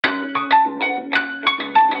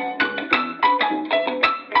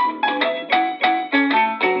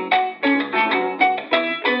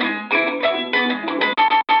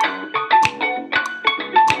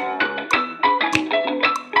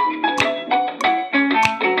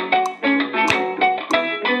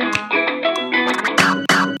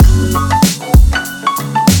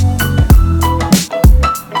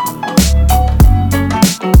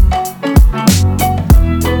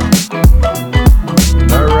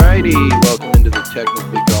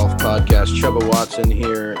Podcast. Chubba Watson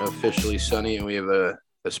here, officially Sunny, and we have a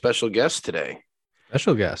special guest today.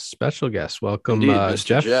 Special guest. Welcome, Indeed,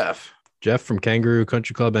 Mr. Jeff. Jeff from Kangaroo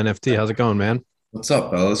Country Club NFT. How's it going, man? What's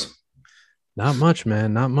up, fellas? Not much,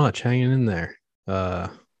 man. Not much. Hanging in there.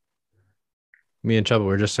 Me and Chubba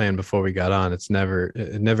were just saying before we got on, it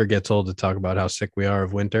never gets old to talk about how sick we are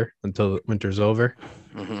of winter until winter's over.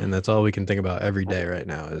 Mm-hmm. And that's all we can think about every day right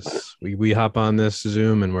now is we hop on this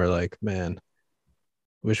Zoom and we're like, man,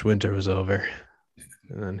 wish winter was over.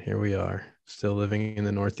 And then here we are, still living in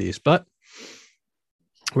the Northeast. But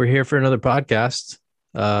we're here for another podcast.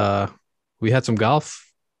 We had some golf.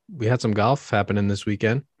 Happening this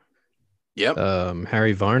weekend. Yep.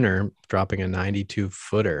 Harry Varner dropping a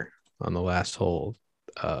 92-footer on the last hole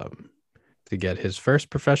to get his first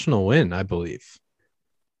professional win, I believe.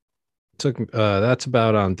 That's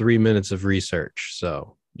about on 3 minutes of research.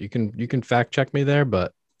 So you can fact check me there,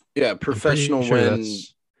 but yeah, professional win,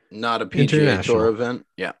 not a PGA Tour event.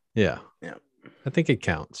 Yeah. I think it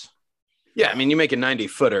counts. Yeah, I mean, you make a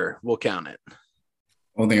 90-footer, we'll count it.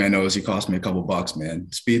 Only thing I know is he cost me a couple bucks,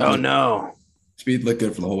 man. Speed looked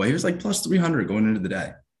good for the whole way. He was like plus 300 going into the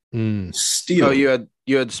day. Steal. Oh, you had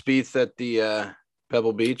Spieth at the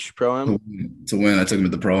Pebble Beach Pro-Am? To win. I took him to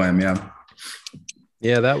the Pro-Am, yeah.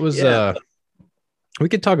 Yeah, that was we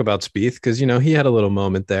could talk about Spieth because he had a little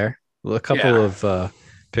moment there. A couple of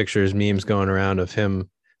pictures, memes going around of him,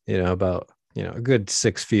 about a good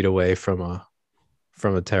 6 feet away from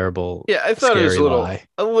a terrible. Yeah, I thought it was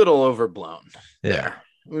a little overblown. Yeah.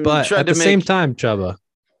 But at the same time, Chubba,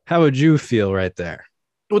 how would you feel right there?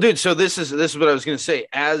 Well, dude, so this is what I was going to say.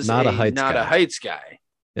 As not a heights guy.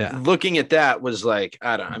 Yeah. Looking at that was like,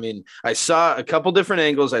 I saw a couple different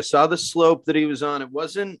angles. I saw the slope that he was on. It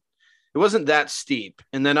wasn't that steep.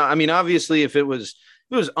 And then, obviously if it was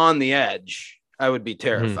on the edge, I would be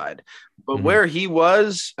terrified. But where he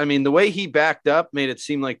was, the way he backed up made it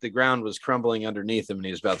seem like the ground was crumbling underneath him and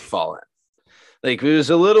he was about to fall in. Like it was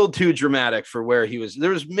a little too dramatic for where he was. There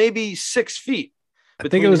was maybe 6 feet. I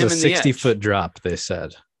think it was a 60-foot drop, they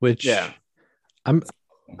said, which I'm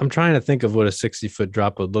trying to think of what a 60-foot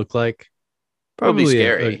drop would look like. Probably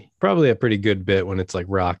scary. Probably a pretty good bit when it's like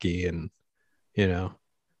rocky and,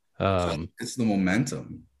 it's the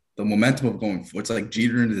momentum. The momentum of going, it's like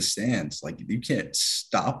Jeter into the stands. Like you can't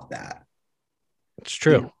stop that. It's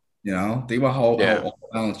true. Think about how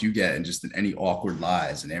balanced you get and just in any awkward lie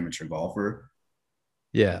as an amateur golfer.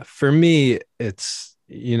 Yeah. For me, it's,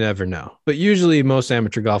 you never know. But usually most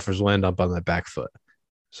amateur golfers land up on that back foot.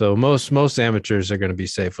 So most amateurs are going to be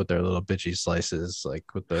safe with their little bitchy slices, like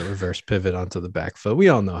with the reverse pivot onto the back foot. We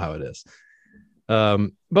all know how it is.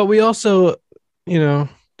 But we also,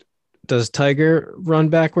 does Tiger run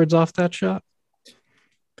backwards off that shot?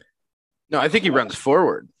 No, I think he runs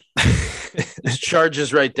forward. Just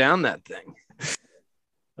charges right down that thing.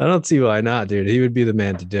 I don't see why not, dude. He would be the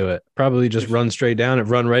man to do it. Probably just run straight down and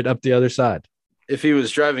run right up the other side. If he was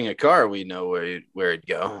driving a car, we know where he'd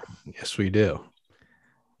go. Yes, we do.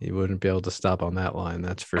 He wouldn't be able to stop on that line.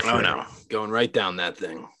 That's for sure. Oh, no. Going right down that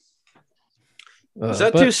thing. Was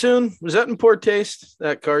that too soon? Was that in poor taste,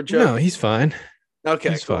 that car joke? No, he's fine.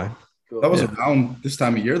 Okay, he's fine. Cool. That was around this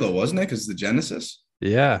time of year, though, wasn't it? Because the Genesis.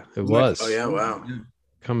 Yeah, it was. Oh, yeah, wow.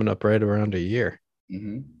 Coming up right around a year.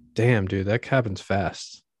 Mm-hmm. Damn, dude, that happens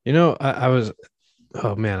fast. I was,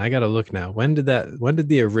 oh man, I gotta look now. When did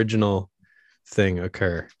the original thing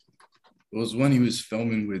occur? It was when he was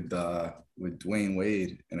filming with Dwayne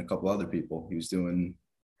Wade and a couple other people. He was doing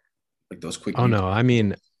like those quick. Oh no, I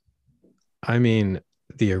mean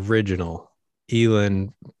the original.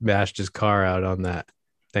 Elon bashed his car out on that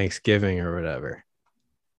Thanksgiving or whatever.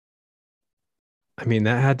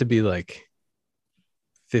 That had to be like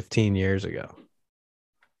 15 years ago,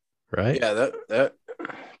 right? Yeah, that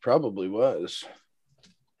probably was.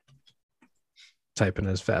 Typing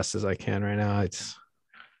as fast as I can right now. It's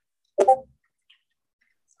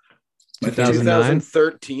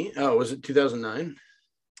 2013. Oh, was it 2009?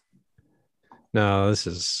 No, this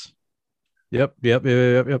is. Yep.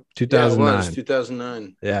 2009. Yeah, it was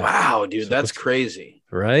 2009. Yeah. Wow, dude, that's crazy.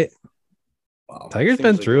 Right? Wow. Tiger's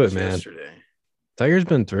been through it, man. Yesterday. Tiger's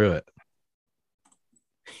been through it.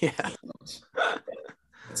 Yeah.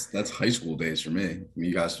 That's high school days for me.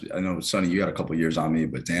 You guys, I know, Sonny, you got a couple years on me,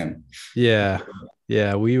 but damn. Yeah.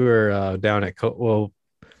 We were down at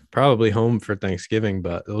probably home for Thanksgiving,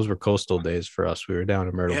 but those were coastal days for us. We were down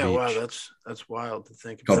in Myrtle Beach. Wow, that's wild to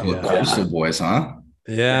think about. Couple of coastal boys, huh?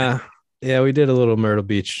 Yeah, we did a little Myrtle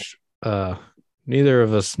Beach. Neither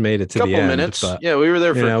of us made it to the end. Minutes. But, yeah, we were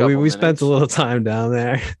there for a couple minutes. We spent a little time down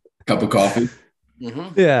there. Cup of coffee.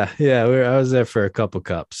 Mm-hmm. Yeah. I was there for a couple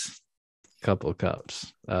cups. Couple of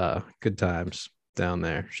cups. Good times down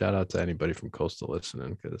there. Shout out to anybody from Coastal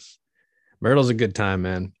listening, because Myrtle's a good time,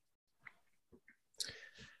 man.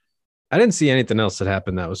 I didn't see anything else that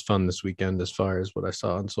happened that was fun this weekend as far as what I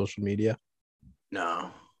saw on social media.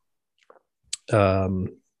 No. Who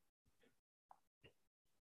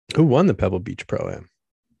won the Pebble Beach Pro-Am?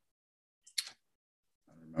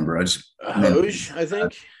 I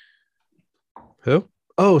think. Who?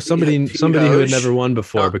 Oh, somebody who had never won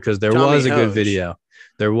before, because there was a good video.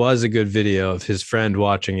 There was a good video of his friend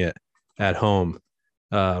watching it at home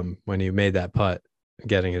when he made that putt,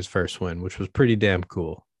 getting his first win, which was pretty damn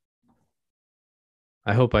cool.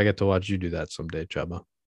 I hope I get to watch you do that someday, Chubba.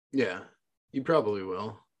 Yeah, you probably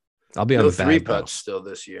will. I'll be on the three putts still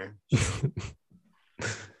this year.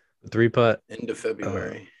 The 3-putt into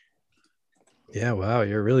February. Yeah, wow,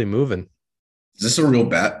 you're really moving. Is this a real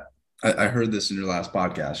bet? I heard this in your last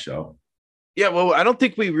podcast show. Yeah, well, I don't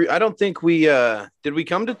think we did we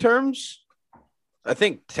come to terms? I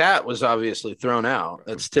think Tat was obviously thrown out.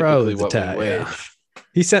 That's typically what we wage. Yeah.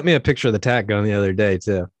 He sent me a picture of the Tat gun the other day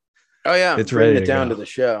too. Oh yeah, it's ready to down go. To the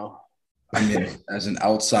show. I mean, as an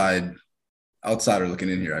outsider looking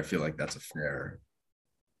in here, I feel like that's a fair.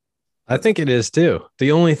 I think it is too.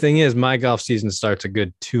 The only thing is, my golf season starts a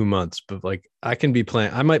good 2 months, but like I can be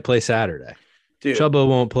playing. I might play Saturday. Dude, Chubba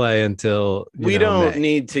won't play until we don't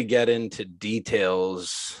need to get into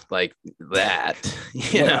details like that.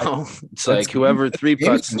 You know, it's like whoever 3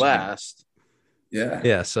 putts last.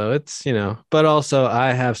 Yeah. So it's, but also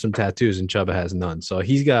I have some tattoos and Chubba has none. So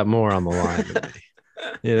he's got more on the line than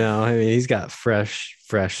me. I mean, he's got fresh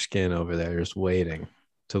skin over there just waiting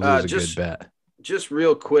to lose a good bet. Just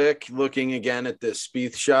real quick, looking again at this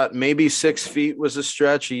Spieth shot, maybe 6 feet was a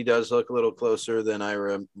stretch. He does look a little closer than I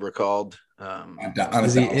recalled. I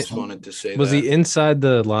just wanted to say was he inside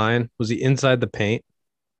the line? Was he inside the paint?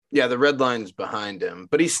 Yeah, the red line's behind him,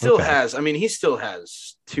 but he still has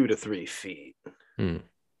 2 to 3 feet.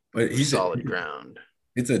 But he's solid ground.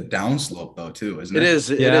 It's a downslope though, too, isn't it? It is.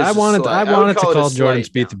 Yeah, I wanted to call Jordan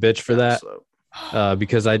Spieth a bitch for that,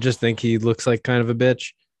 because I just think he looks like kind of a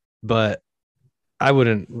bitch. But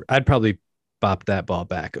I'd probably bop that ball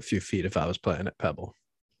back a few feet if I was playing at Pebble.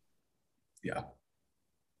 Yeah.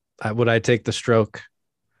 Would I take the stroke?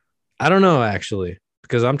 I don't know, actually,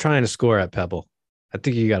 because I'm trying to score at Pebble. I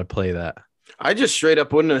think you got to play that. I just straight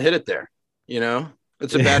up wouldn't have hit it there.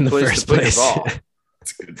 It's a bad place to put the ball.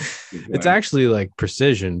 It's good. It's actually like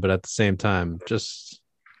precision, but at the same time, just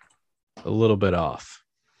a little bit off.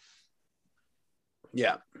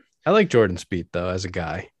 Yeah. I like Jordan Spieth though as a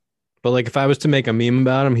guy, but like if I was to make a meme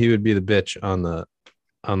about him, he would be the bitch on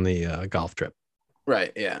the golf trip.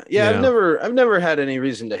 Right. Yeah. Yeah. I've never had any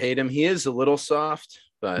reason to hate him. He is a little soft,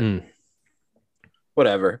 but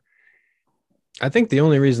whatever. I think the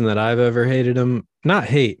only reason that I've ever hated him, not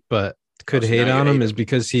hate, but could hate on him, is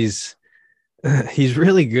because he's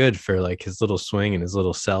really good for like his little swing and his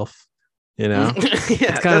little self, Yeah,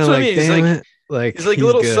 it's kind of like, I mean. He's like a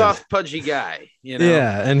little good. Soft, pudgy guy,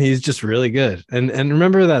 Yeah, and he's just really good. And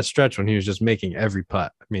remember that stretch when he was just making every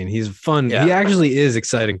putt. I mean, he's fun. Yeah. He actually is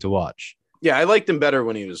exciting to watch. Yeah, I liked him better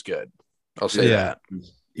when he was good. I'll say that.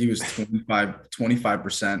 He was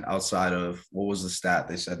 25% outside of, what was the stat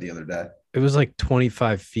they said the other day? It was like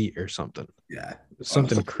 25 feet or something. Yeah.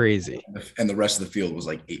 Something crazy. And the rest of the field was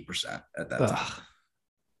like 8% at that time.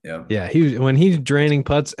 Yeah. Yeah. When he's draining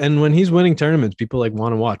putts and when he's winning tournaments, people like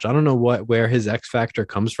want to watch. I don't know where his X factor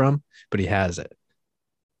comes from, but he has it.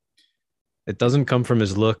 It doesn't come from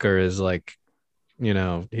his look or his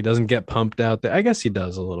he doesn't get pumped out there. I guess he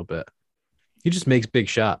does a little bit. He just makes big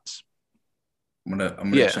shots. I'm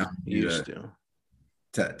gonna challenge you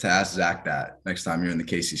to ask Zach that next time you're in the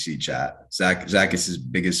KCC chat. Zach is his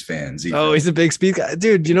biggest fan. He's a big Spieth guy,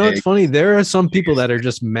 dude. You know what's funny? There are some people that are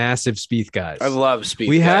just massive Spieth guys. I love Spieth.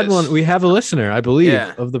 We had one. We have a listener, I believe,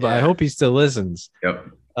 I hope he still listens.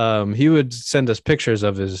 Yep. He would send us pictures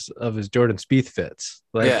of his Jordan Spieth fits.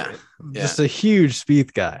 Just a huge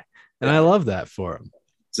Spieth guy, and I love that for him.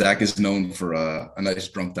 Zach is known for a nice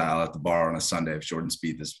drunk dial at the bar on a Sunday if Jordan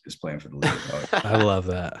Spieth is playing for the league. I love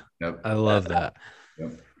that. Yep. I love that.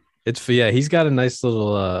 Yep. He's got a nice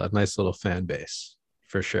little fan base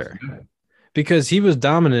for sure. Because he was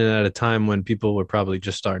dominant at a time when people were probably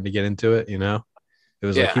just starting to get into it, It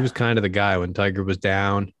was like he was kind of the guy when Tiger was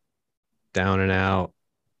down and out.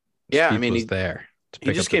 Yeah, Spieth was there to pick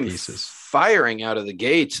he just up the came pieces. Firing out of the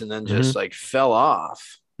gates and then just fell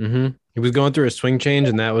off. Mm-hmm. He was going through a swing change,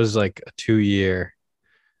 and that was like a 2-year,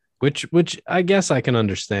 which I guess I can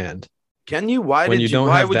understand. Can you? Why when you don't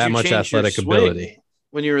have that much athletic ability?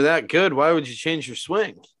 When you were that good, why would you change your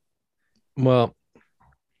swing? Well,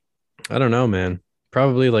 I don't know, man.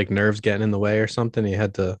 Probably like nerves getting in the way or something. He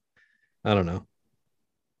had to, I don't know.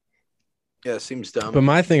 Yeah, it seems dumb. But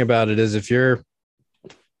my thing about it is if you're,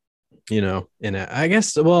 in it, I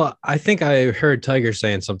guess, well, I think I heard Tiger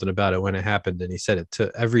saying something about it when it happened. And he said it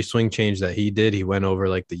to every swing change that he did. He went over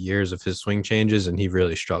like the years of his swing changes and he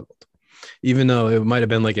really struggled, even though it might've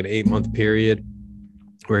been like an 8-month period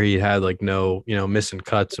where he had like no, missing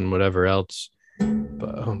cuts and whatever else.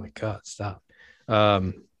 But, oh my God, stop.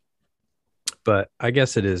 But I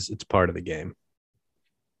guess it's part of the game.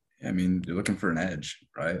 I mean, you're looking for an edge,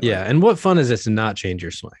 right? Yeah. And what fun is it to not change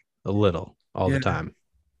your swing a little all the time?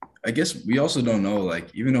 I guess we also don't know,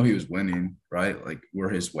 like, even though he was winning, right? Like, were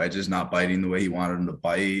his wedges not biting the way he wanted them to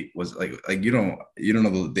bite? Was like you don't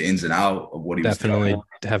know the ins and out of what he definitely was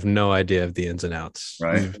have no idea of the ins and outs,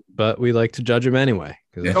 right? But we like to judge him anyway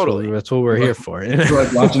because that's what we're here for.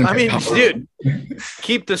 I mean, dude,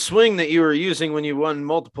 keep the swing that you were using when you won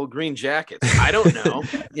multiple green jackets. I don't know.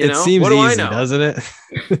 It seems what easy, doesn't it?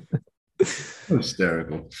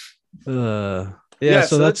 Hysterical. Yeah.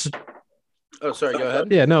 So that's. Oh, sorry. Go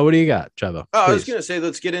ahead. Yeah. No. What do you got, Chavo? Oh, I was gonna say,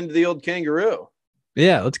 let's get into the old Kangaroo.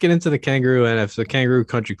 Yeah, let's get into the Kangaroo the Kangaroo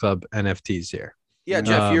Country Club NFTs here. Yeah,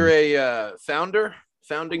 Jeff, you're a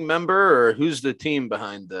founding member, or who's the team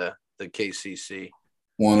behind the KCC?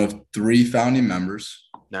 One of 3 founding members.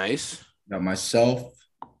 Nice. Got myself,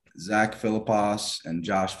 Zach Philippos, and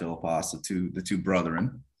Josh Philippos, the two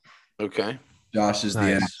brethren. Okay. Josh is the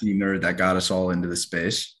NFT nerd that got us all into the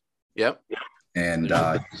space. Yep. And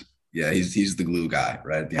yeah, he's the glue guy,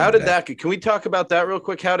 right? How did that go? Can we talk about that real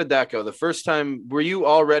quick? How did that go? The first time, were you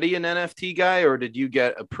already an NFT guy, or did you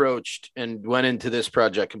get approached and went into this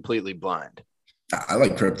project completely blind? I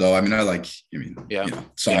like crypto. I mean,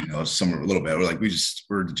 some knows, some a little bit.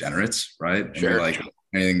 We're degenerates, right? And sure. We're like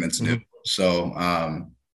anything that's new. So I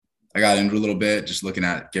got into a little bit, just looking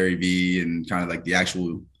at Gary Vee and kind of like the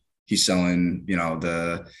actual, he's selling,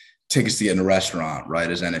 the tickets to get in a restaurant, right,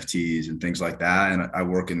 as NFTs and things like that. And I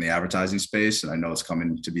work in the advertising space, and I know it's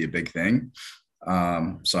coming to be a big thing.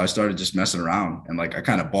 So I started just messing around, and like I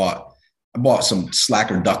bought some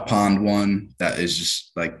Slacker Duck Pond one that is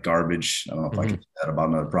just like garbage. I don't know if I can say that about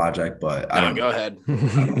another project, but go ahead.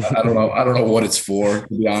 I don't know what it's for,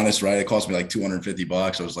 to be honest, right? It cost me like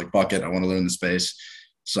 $250. I was like, fuck it, I want to learn the space.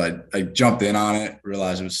 So I jumped in on it,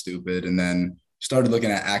 realized it was stupid, and then started looking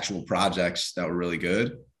at actual projects that were really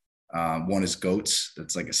good. One is Goats.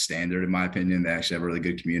 That's like a standard, in my opinion. They actually have a really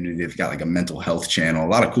good community. They've got like a mental health channel, a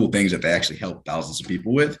lot of cool things that they actually help thousands of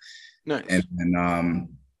people with. Nice. And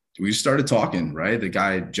we started talking, right? The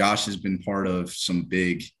guy, Josh, has been part of some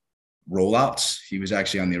big rollouts. He was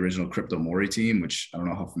actually on the original Crypto Mori team, which I don't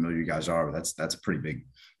know how familiar you guys are, but that's a pretty big,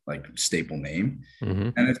 like, staple name,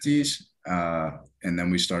 NFTs. And then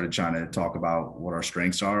we started trying to talk about what our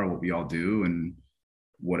strengths are, what we all do, and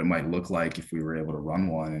what it might look like if we were able to run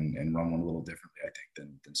one and run one a little differently, I think,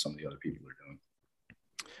 than some of the other people are doing.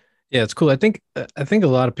 Yeah, it's cool. I think a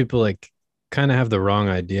lot of people like kind of have the wrong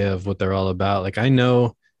idea of what they're all about. Like, I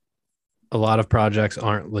know a lot of projects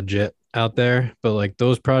aren't legit out there, but like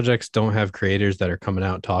those projects don't have creators that are coming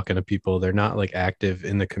out talking to people. They're not like active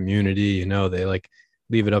in the community, they like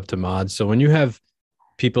leave it up to mods. So when you have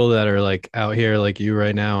people that are like out here like you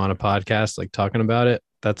right now on a podcast, like talking about it,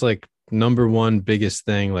 that's like number one biggest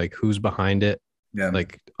thing. Like, who's behind it? Yeah.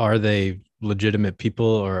 Like, are they legitimate people,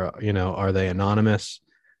 or are they anonymous?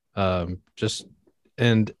 And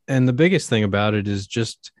the biggest thing about it is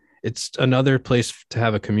just it's another place to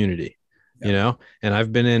have a community. And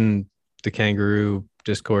I've been in the Kangaroo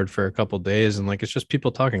Discord for a couple of days, and like it's just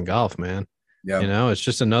people talking golf, man. Yeah. It's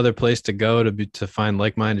just another place to go to find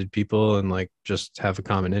like-minded people and like just have a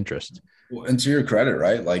common interest. Well, and to your credit,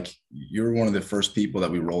 right? Like, you're one of the first people that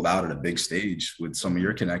we rolled out at a big stage with some of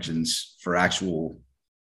your connections for actual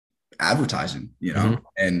advertising,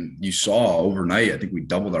 and you saw overnight, I think we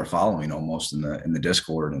doubled our following almost in the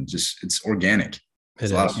Discord, and just, it's organic.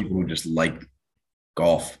 There's a lot of people who just like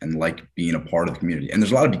golf and like being a part of the community. And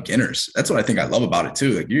there's a lot of beginners. That's what I think I love about it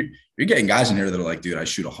too. Like, you're getting guys in here that are like, dude, I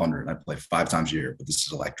shoot 100 and I play 5 times a year, but this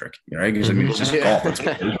is electric, right? Because I mean, it's just golf.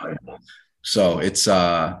 So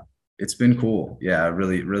it's been cool. Yeah, I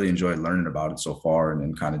really, really enjoyed learning about it so far, and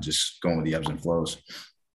then kind of just going with the ebbs and flows.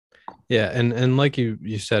 Yeah. And like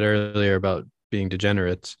you said earlier about being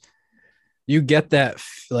degenerates, you get that,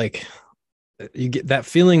 like, you get that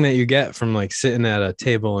feeling that you get from like sitting at a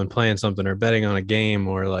table and playing something or betting on a game,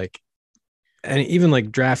 or like, and even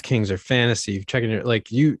like DraftKings or fantasy, checking your, like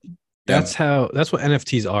that's what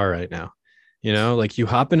NFTs are right now. Like, you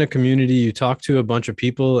hop in a community, you talk to a bunch of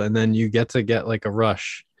people, and then you get like a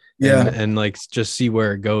rush. And like just see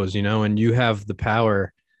where it goes, and you have the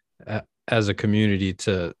power as a community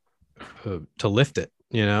to lift it,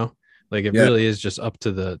 like it really is just up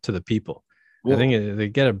to the people. Well, I think they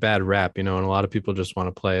get a bad rap, and a lot of people just want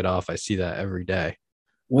to play it off. I see that every day.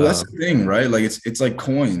 Well, that's the thing, right? Like it's like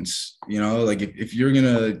coins, like if you're going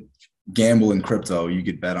to gamble in crypto, you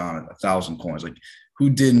could bet on 1,000 coins. Like who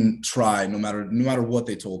didn't try, no matter what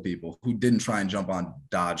they told people, who didn't try and jump on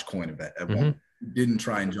Dogecoin at one, didn't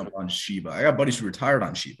try and jump on Shiba. I got buddies who retired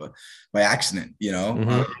on Shiba by accident,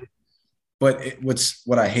 But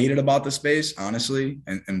what I hated about the space, honestly,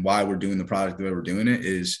 and why we're doing the product the way we're doing it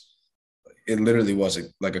is it literally was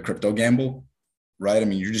like a crypto gamble, right? I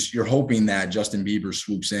mean, you're hoping that Justin Bieber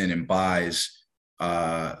swoops in and buys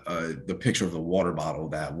the picture of the water bottle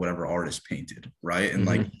that whatever artist painted, right? And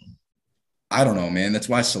like, I don't know, man. That's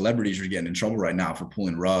why celebrities are getting in trouble right now for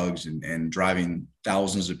pulling rugs and driving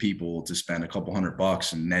thousands of people to spend a couple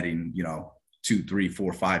 $100 and netting, 2, 3,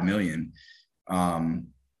 4, 5 million.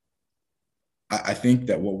 I think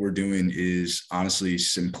that what we're doing is honestly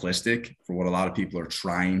simplistic for what a lot of people are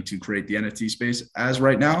trying to create the NFT space as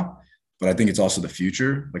right now. But I think it's also the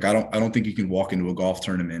future. Like, I don't think you can walk into a golf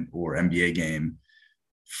tournament or NBA game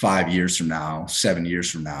 5 years from now, 7 years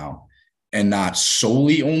from now, and not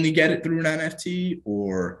solely only get it through an NFT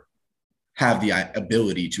or have the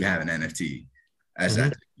ability to have an NFT as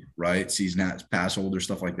that, right? Season pass holder,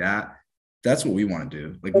 stuff like that. That's what we want to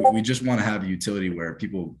do. Like, we just want to have a utility where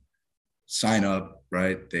people sign up,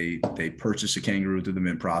 right? They purchase a kangaroo through the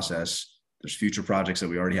mint process. There's future projects that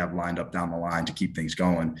we already have lined up down the line to keep things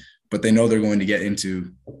going, but they know they're going to get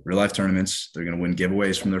into real life tournaments. They're going to win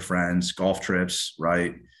giveaways from their friends, golf trips,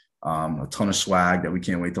 right? A ton of swag that we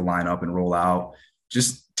can't wait to line up and roll out,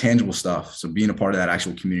 just tangible stuff. So being a part of that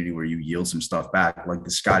actual community where you yield some stuff back, like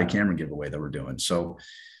the Scotty Cameron giveaway that we're doing. So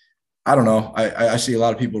I don't know. I see a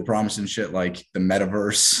lot of people promising shit like the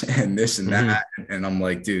metaverse and this and that. And I'm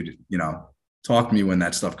like, dude, talk to me when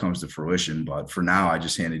that stuff comes to fruition. But for now, I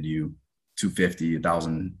just handed you $250,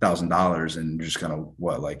 $1,000 and you're just kind of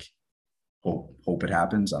hope it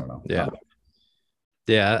happens. I don't know. Yeah.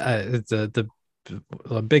 Yeah. It's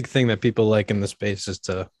a big thing that people like in the space is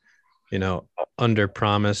to, under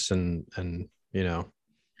promise and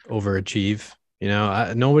overachieve.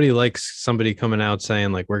 Nobody likes somebody coming out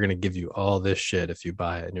saying like, we're going to give you all this shit if you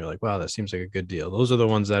buy it. And you're like, wow, that seems like a good deal. Those are the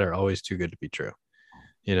ones that are always too good to be true,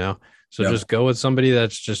 So just go with somebody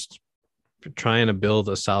that's just trying to build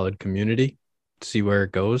a solid community, see where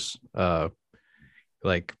it goes. People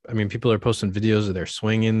are posting videos of their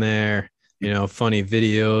swing in there, funny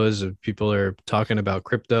videos of people are talking about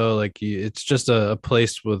crypto. Like it's just a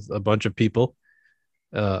place with a bunch of people,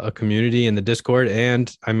 a community in the Discord.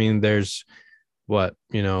 And I mean, there's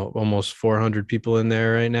almost 400 people in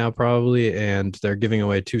there right now, probably. And they're giving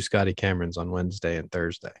away 2 Scotty Camerons on Wednesday and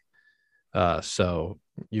Thursday. So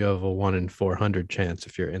you have a 1 in 400 chance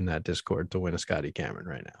if you're in that Discord to win a Scotty Cameron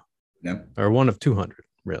right now. Yep. Or 1 of 200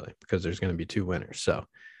 really, because there's going to be 2 winners. So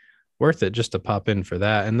worth it just to pop in for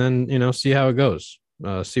that. And then, see how it goes,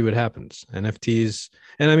 see what happens. NFTs.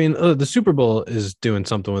 And I mean, the Super Bowl is doing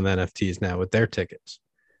something with NFTs now with their tickets.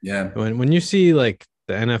 Yeah. When you see like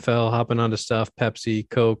the NFL hopping onto stuff, Pepsi,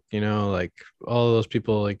 Coke, like all of those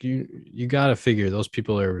people, like you got to figure those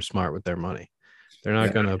people are smart with their money. They're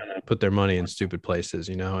not going to put their money in stupid places,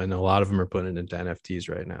 and a lot of them are putting it into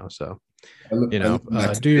NFTs right now. So,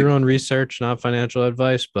 do your own research, not financial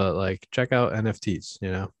advice, but like check out NFTs,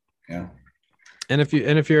 Yeah. And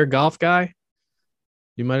if you're a golf guy,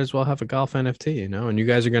 you might as well have a golf NFT, and you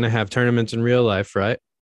guys are going to have tournaments in real life, right?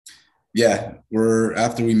 Yeah.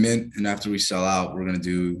 After we mint and after we sell out, we're going to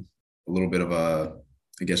do a little bit of a,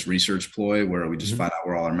 research ploy where we just find out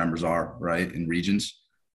where all our members are, right, in regions.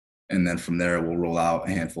 And then from there, we'll roll out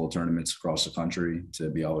a handful of tournaments across the country to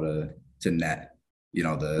be able to net,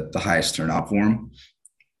 the highest turnout for them.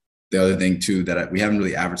 The other thing too, that we haven't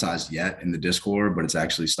really advertised yet in the Discord, but it's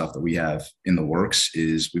actually stuff that we have in the works,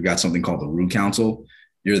 is we've got something called the Rue Council.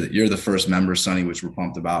 You're the first member, Sonny, which we're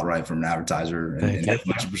pumped about, right, from an advertiser and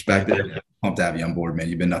influencer perspective. Pumped to have you on board, man.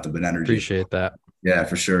 You've been nothing but energy. Appreciate that. Yeah,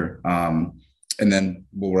 for sure. And then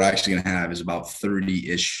what we're actually going to have is about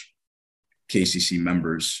 30-ish KCC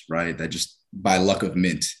members, right? That just by luck of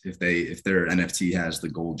mint, if their NFT has the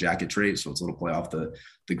gold jacket trait, so it's a little play off the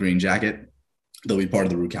green jacket, they'll be part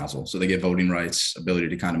of the Rue Council. So they get voting rights, ability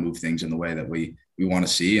to kind of move things in the way that we want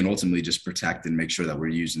to see, and ultimately just protect and make sure that we're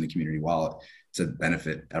using the community wallet to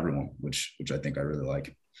benefit everyone, which I think I really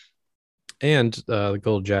like. And the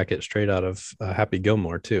gold jacket straight out of Happy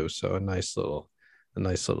Gilmore too. So a nice little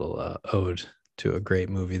ode to a great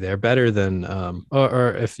movie there. Better than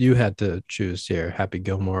or if you had to choose here, Happy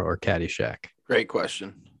Gilmore or Caddyshack? Great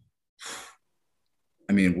question.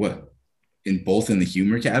 I mean, what? in both in the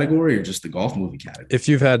humor category or just the golf movie category? If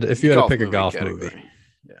you had to pick a golf category. movie.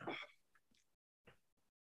 Yeah.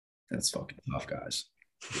 That's fucking tough, guys.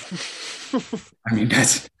 I mean,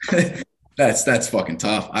 that's fucking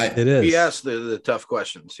tough. It is. We asked the tough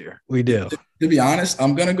questions here. We do. To be honest,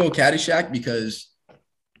 I'm gonna go Caddyshack because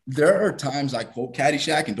there are times I quote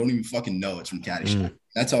Caddyshack and don't even fucking know it's from Caddyshack.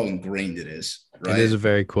 That's how ingrained it is, right? It is a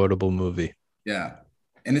very quotable movie. Yeah.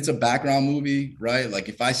 And it's a background movie, right? Like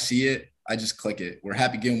if I see it, I just click it. Where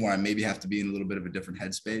Happy Gilmore, I maybe have to be in a little bit of a different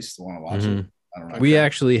headspace to want to watch it. I don't know. We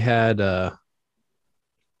actually had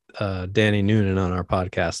Danny Noonan on our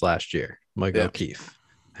podcast last year, Michael O'Keefe,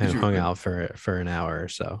 and hung out for an hour or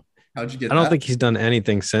so. How'd you get I don't think he's done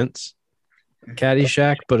anything since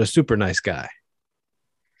Caddyshack, but a super nice guy.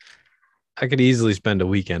 I could easily spend a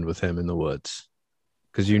weekend with him in the woods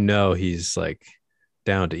because he's like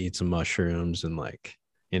down to eat some mushrooms and like,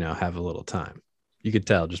 have a little time. You could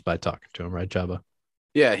tell just by talking to him, right, Jabba?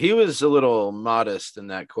 Yeah, he was a little modest in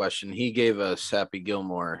that question. He gave us Happy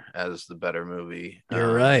Gilmore as the better movie.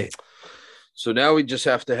 You're right. So now we just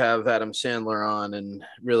have to have Adam Sandler on and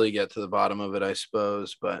really get to the bottom of it, I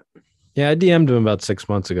suppose. But yeah, I DM'd him about 6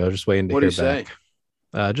 months ago, just waiting to hear back.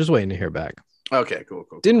 Say? Just waiting to hear back. Okay, cool.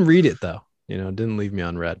 Didn't read it though. Didn't leave me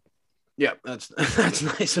on red. Yeah, that's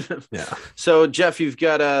nice of him. Yeah. So Jeff, you've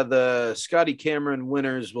got the Scotty Cameron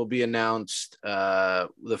winners will be announced.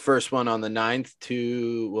 The first one on the 9th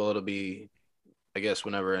it'll be, I guess,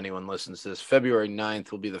 whenever anyone listens to this, February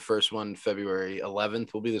 9th will be the first one. February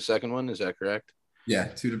 11th will be the second one. Is that correct? Yeah.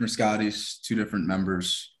 2 different Scotties, 2 different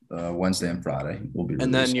members, Wednesday and Friday will be released.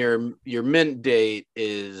 And then your mint date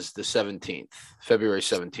is the 17th, February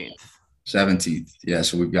 17th. 17th. Yeah.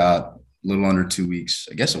 So we've got a little under 2 weeks,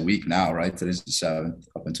 I guess a week now, right? Today's the 7th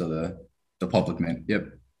up until the public mint. Yep.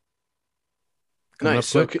 Nice.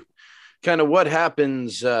 So kind of what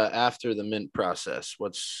happens after the mint process?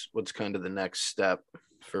 What's kind of the next step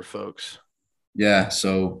for folks? Yeah.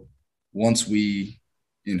 So once we,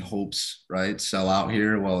 in hopes, right, sell out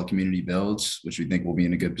here while the community builds, which we think we'll be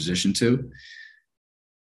in a good position to,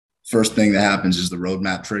 first thing that happens is the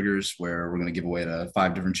roadmap triggers where we're going to give away to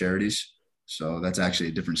 5 different charities. So that's actually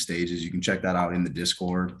at different stages. You can check that out in the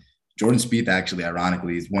Discord. Jordan Spieth, actually,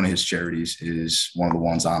 ironically, one of his charities is one of the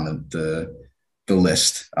ones on the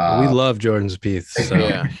list. We love Jordan Spieth. So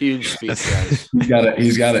yeah, huge Spieth guys.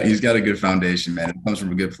 He's got a good foundation, man. It comes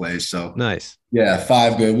from a good place. So nice. Yeah,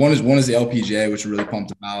 5 good. One is the LPGA, which we're really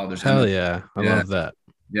pumped about. There's hell yeah, I love that.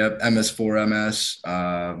 Yep, MS4MS,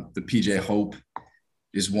 the PJ Hope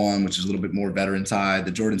is one, which is a little bit more veteran tied,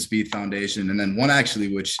 the Jordan Spieth Foundation, and then one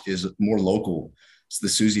actually which is more local. It's the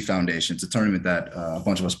Susie Foundation. It's a tournament that a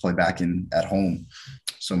bunch of us play back in at home.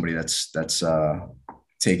 Somebody that's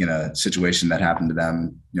taken a situation that happened to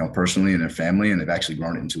them, personally and their family, and they've actually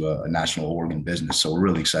grown it into a national Oregon business. So we're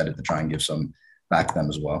really excited to try and give some back to them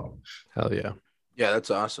as well. Hell yeah. Yeah,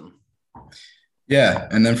 that's awesome. Yeah.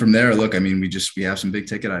 And then from there, look, I mean, we have some big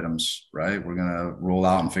ticket items, right? We're going to roll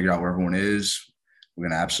out and figure out where everyone is. We're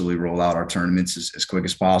going to absolutely roll out our tournaments as quick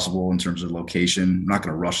as possible in terms of location. I'm not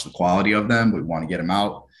going to rush the quality of them, but we want to get them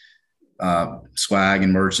out. Swag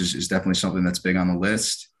and merch is definitely something that's big on the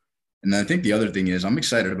list. And then I think the other thing is I'm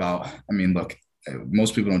excited about, I mean, look,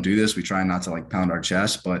 most people don't do this. We try not to like pound our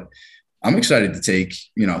chest, but I'm excited to take,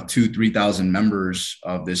 2,000-3,000 members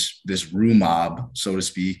of this room mob, so to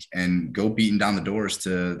speak, and go beating down the doors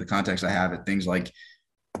to the contacts I have at things like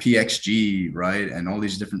PXG, right? And all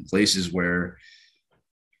these different places where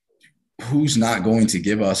who's not going to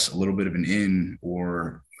give us a little bit of an in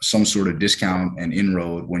or some sort of discount and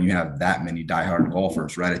inroad when you have that many diehard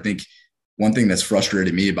golfers, right? I think one thing that's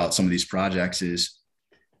frustrated me about some of these projects is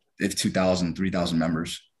they have 2,000, 3,000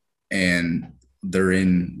 members and they're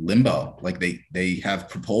in limbo. Like they have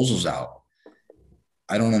proposals out.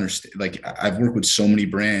 I don't understand. Like I've worked with so many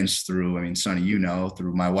brands through, I mean, Sonny,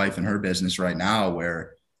 through my wife and her business right now,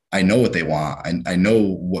 where I know what they want. I know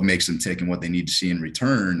what makes them tick and what they need to see in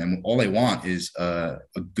return. And all they want is a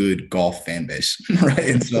good golf fan base, right?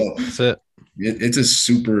 And so that's it. It's a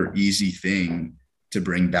super easy thing to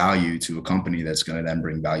bring value to a company that's going to then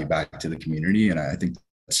bring value back to the community. And I think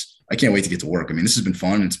I can't wait to get to work. I mean, this has been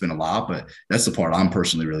fun. It's been a lot, but that's the part I'm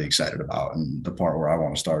personally really excited about and the part where I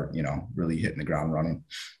want to start, really hitting the ground running.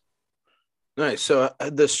 Nice. So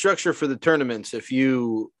the structure for the tournaments, if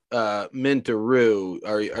you mint a Rue,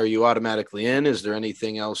 are you automatically in? Is there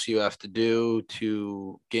anything else you have to do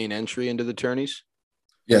to gain entry into the tourneys?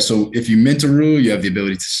 Yeah. So if you mint a Rue, you have the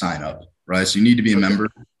ability to sign up, right? So you need to be a member.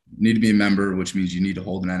 You need to be a member, which means you need to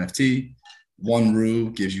hold an NFT. One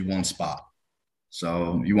Rue gives you one spot.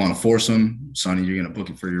 So you want to force them, Sonny, you're going to book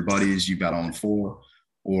it for your buddies. You've got on 4.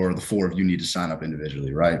 or the 4 of you need to sign up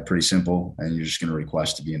individually, right? Pretty simple. And you're just going to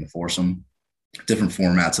request to be in the foursome, different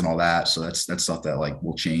formats and all that. So that's stuff that like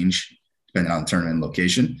will change depending on the tournament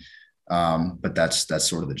location. But that's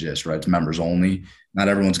sort of the gist, right? It's members only. Not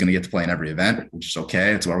everyone's going to get to play in every event, which is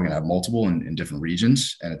okay. It's why we're going to have multiple in different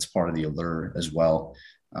regions. And it's part of the allure as well,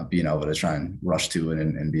 being able to try and rush to it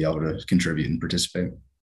and be able to contribute and participate.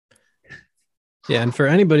 Yeah, and for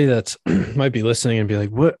anybody that's might be listening and be like,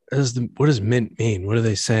 what does mint mean? What are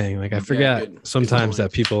they saying? Like, I forget sometimes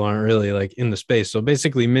that people aren't really like in the space. So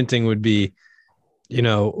basically minting would be, you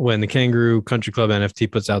know, when the Kangaroo Country Club NFT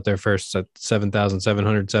puts out their first at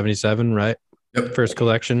 7,777, right? Yep. First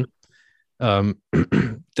collection.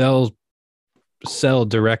 They'll sell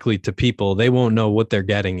directly to people. They won't know what they're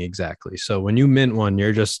getting exactly. So when you mint one,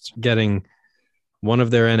 you're just getting one of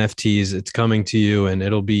their NFTs. It's coming to you and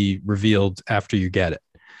it'll be revealed after you get it.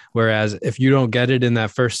 Whereas if you don't get it in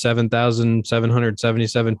that first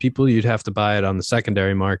 7,777 people, you'd have to buy it on the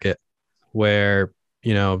secondary market where,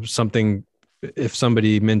 you know, if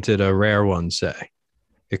somebody minted a rare one, say,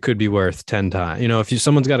 it could be worth 10 times. You know, if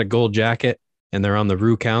someone's got a gold jacket and they're on the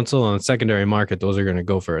Rue Council on the secondary market, those are going to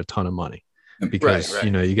go for a ton of money because,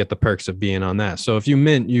 you know, you get the perks of being on that. So if you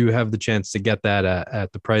mint, you have the chance to get that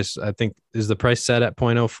at the price. I think, is the price set at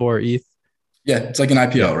 0.04 ETH? Yeah, it's like an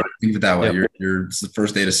IPO, right? Think of it that way. Yep. It's the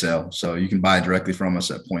first day to sale. So you can buy directly from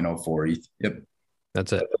us at 0.04 ETH. Yep.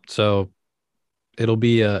 That's it. So it'll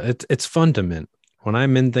be it's fun to mint. When I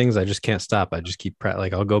mint things, I just can't stop. I just keep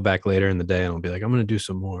like I'll go back later in the day and I'll be like, I'm going to do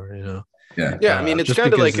some more, you know? Yeah. Yeah. I mean, it's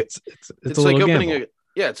kind of like, it's like opening gamble.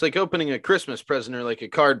 It's like opening a Christmas present or like a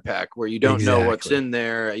card pack where you don't know what's in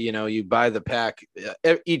there. You know, you buy the pack,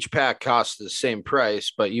 each pack costs the same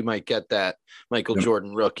price, but you might get that Michael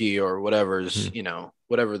Jordan rookie or whatever's, you know,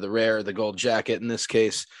 whatever the rare, the gold jacket in this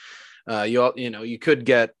case. You could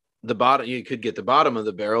get the bottom, you could get the bottom of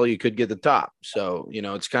the barrel, you could get the top. So, you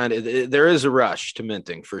know, it's kind of, there is a rush to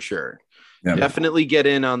minting for sure. Yeah. Definitely get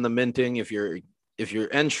in on the minting. If your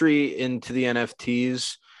entry into the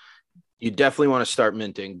NFTs, you definitely want to start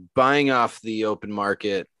minting. Buying off the open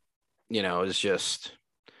market, you know, is just,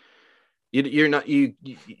 you're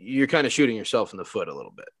kind of shooting yourself in the foot a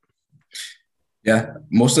little bit. Yeah.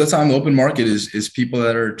 Most of the time, the open market is people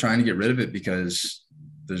that are trying to get rid of it because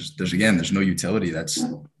there's no utility that's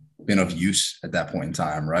been of use at that point in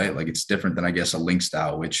time, right? Like it's different than, I guess, a link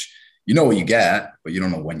style, which you know what you get, but you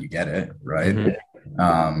don't know when you get it, right?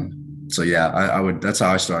 Mm-hmm. So yeah, that's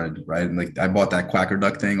how I started, right? And like I bought that Quacker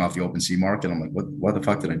Duck thing off the OpenSea market. I'm like, what the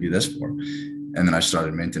fuck did I do this for? And then I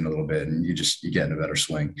started minting a little bit, and you get in a better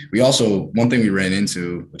swing. One thing we ran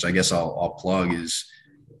into, which I guess I'll plug, is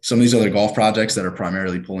some of these other golf projects that are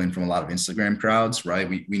primarily pulling from a lot of Instagram crowds, right?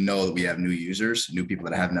 We know that we have new users, new people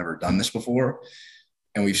that have never done this before.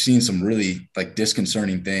 And we've seen some really like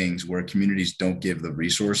disconcerting things where communities don't give the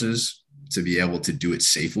resources to be able to do it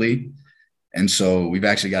safely. And so we've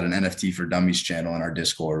actually got an NFT for Dummies channel in our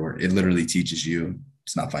Discord where it literally teaches you,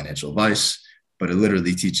 it's not financial advice, but it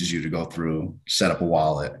literally teaches you to go through, set up a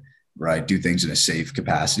wallet, right? Do things in a safe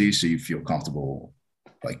capacity so you feel comfortable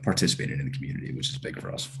like participating in the community, which is big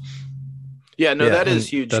for us. Yeah, no, that is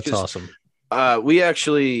huge. That's awesome. We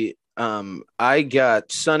actually, I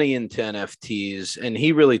got Sonny into NFTs and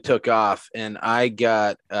he really took off, and I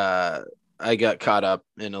got caught up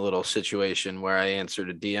in a little situation where I answered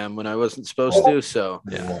a DM when I wasn't supposed to. So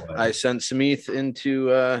I sent some ETH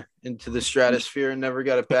into the stratosphere and never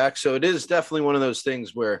got it back. So it is definitely one of those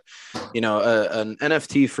things where, you know, an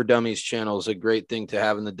NFT for Dummies channel is a great thing to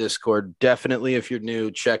have in the Discord. Definitely, if you're new,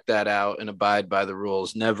 check that out and abide by the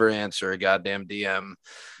rules. Never answer a goddamn DM.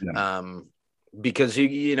 Yeah. Because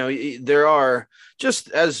you know, there are, just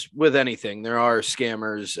as with anything, there are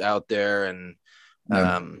scammers out there, and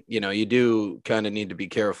you know, you do kind of need to be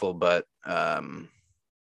careful, but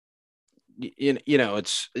you know,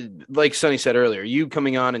 it's like Sonny said earlier, you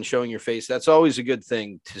coming on and showing your face, that's always a good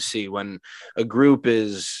thing to see when a group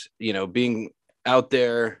is, you know, being out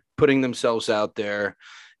there, putting themselves out there,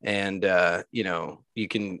 and you know,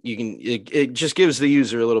 it just gives the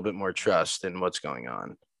user a little bit more trust in what's going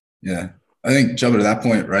on. Yeah. I think jumping to that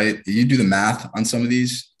point, right? You do the math on some of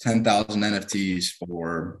these 10,000 NFTs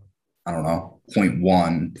for, I don't know,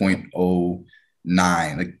 0.1,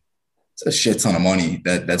 0.09. Like it's a shit ton of money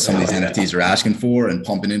that some of these NFTs are asking for and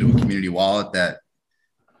pumping into a community wallet that,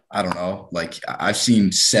 I don't know, like I've seen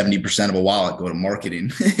 70% of a wallet go to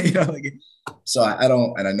marketing, you know, like, so I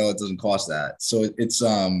don't, and I know it doesn't cost that. So it's,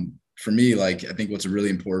 for me, like, I think what's really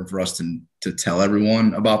important for us to tell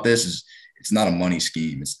everyone about this is, it's not a money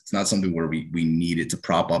scheme. It's not something where we need it to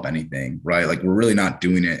prop up anything, right? Like we're really not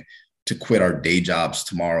doing it to quit our day jobs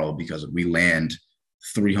tomorrow because we land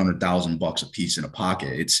 $300,000 a piece in a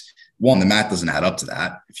pocket. It's one, the math doesn't add up to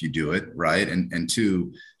that if you do it right. And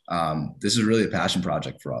two, this is really a passion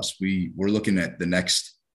project for us. We're looking at the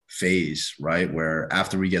next phase, right? Where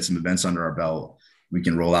after we get some events under our belt, we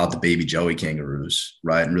can roll out the baby Joey kangaroos,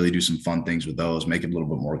 right? And really do some fun things with those, make it a little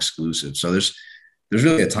bit more exclusive. So there's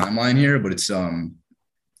really a timeline here, but it's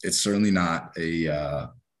certainly not a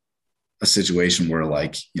situation where,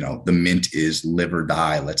 like, you know, the mint is live or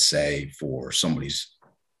die, let's say, for somebody's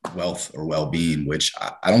wealth or well-being, which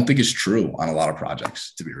I don't think is true on a lot of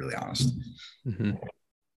projects, to be really honest. Mm-hmm.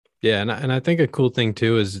 Yeah. And I think a cool thing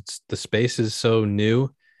too, is the space is so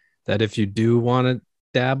new that if you do want to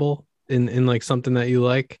dabble in like something that you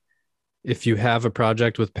like, if you have a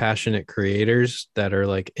project with passionate creators that are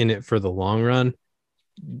like in it for the long run,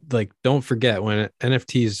 like, don't forget, when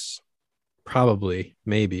NFTs probably,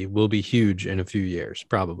 maybe, will be huge in a few years,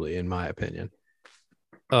 probably, in my opinion.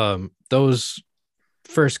 Those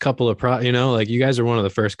first couple of like, you guys are one of the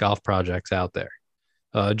first golf projects out there.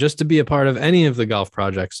 Just to be a part of any of the golf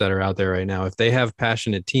projects that are out there right now, if they have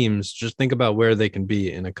passionate teams, just think about where they can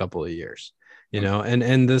be in a couple of years, you know.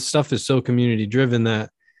 And this stuff is so community driven that,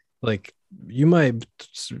 like, you might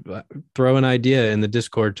throw an idea in the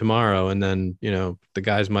Discord tomorrow, and then, you know, the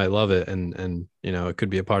guys might love it, and you know, it could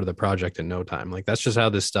be a part of the project in no time. Like, that's just how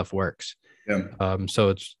this stuff works. Yeah. So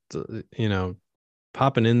it's, you know,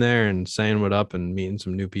 popping in there and saying what up and meeting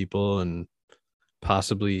some new people and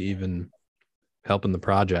possibly even helping the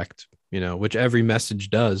project, you know, which every message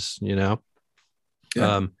does, you know.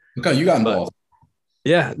 Yeah. Okay, you got involved.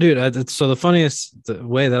 Yeah, dude. So the funniest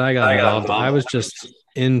way that I got involved, I was just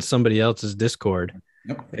in somebody else's Discord.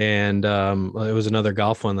 Yep. And it was another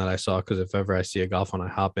golf one that I saw, because if ever I see a golf one, I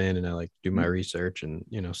hop in and I like do my research and,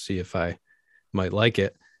 you know, see if I might like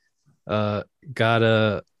it. Got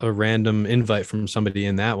a random invite from somebody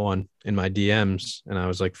in that one in my DMs, and I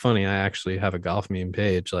was like, funny, I actually have a golf meme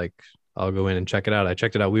page, like, I'll go in and check it out. I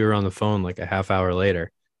checked it out. We were on the phone like a half hour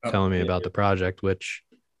later telling me about the project, which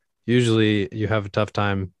usually you have a tough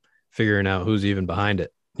time figuring out who's even behind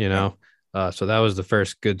it, you know? So that was the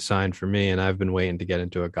first good sign for me. And I've been waiting to get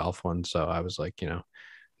into a golf one. So I was like, you know,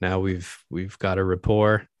 now we've got a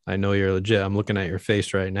rapport. I know you're legit. I'm looking at your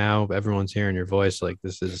face right now. Everyone's hearing your voice. Like,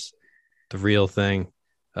 this is the real thing.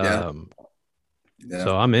 Yeah.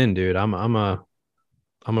 So I'm in, dude. I'm a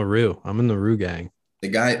Rue. I'm in the Rue gang. The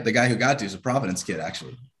guy who got to is a Providence kid,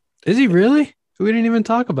 actually. Is he really? We didn't even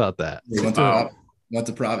talk about that. He went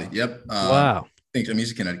to Provi. Yep. Wow. I mean,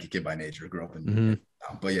 he's a Connecticut kid by nature. Grew up in,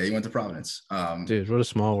 but yeah, he went to Providence. Dude, what a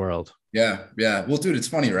small world. Yeah. Well, dude, it's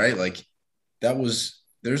funny, right? Like, there's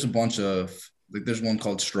a bunch of, like, there's one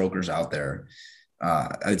called Strokers out there.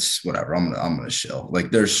 It's whatever. I'm gonna shill.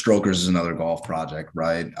 Like, there's Strokers is another golf project,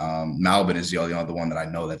 right? Malbin is the only other one that I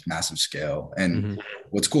know that's massive scale. And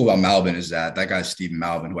what's cool about Malbin is that guy Stephen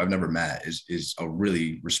Malbin, who I've never met, is a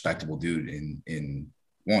really respectable dude in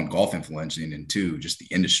one, golf influencing, and two, just the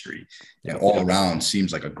industry. And all around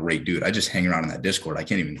seems like a great dude. I just hang around in that Discord. I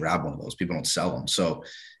can't even grab one of those. People don't sell them. So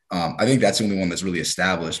I think that's the only one that's really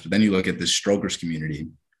established. But then you look at this Strokers community,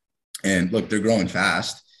 and look, they're growing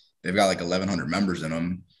fast. They've got like 1,100 members in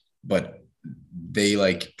them, but they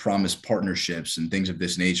like promise partnerships and things of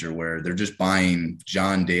this nature where they're just buying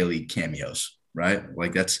John Daly cameos, right?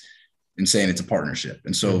 Like, that's insane. It's a partnership.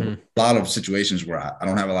 And so a lot of situations where I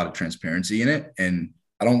don't have a lot of transparency in it, and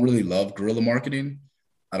I don't really love guerrilla marketing.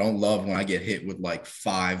 I don't love when I get hit with like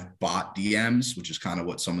 5 bot DMs, which is kind of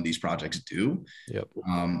what some of these projects do. Yep.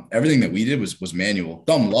 Everything that we did was manual.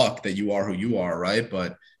 Dumb luck that you are who you are, right?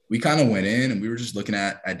 But we kind of went in and we were just looking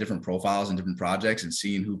at different profiles and different projects and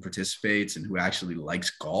seeing who participates and who actually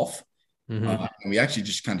likes golf. And we actually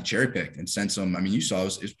just kind of cherry picked and sent some. I mean, you saw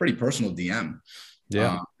it was pretty personal DM.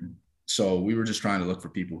 Yeah. So we were just trying to look for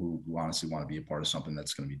people who honestly want to be a part of something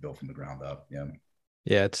that's going to be built from the ground up. Yeah.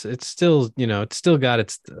 Yeah. It's still, you know, it's still got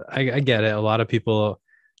its, I get it. A lot of people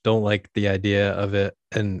don't like the idea of it.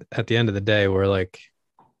 And at the end of the day, we're like,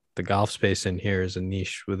 the golf space in here is a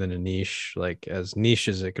niche within a niche, like as niche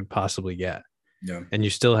as it could possibly get. Yeah. And you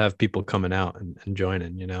still have people coming out and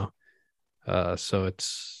joining, you know? So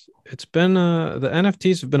it's been, the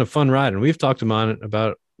NFTs have been a fun ride, and we've talked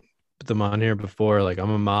about them on here before. Like, I'm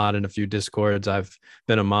a mod in a few Discords. I've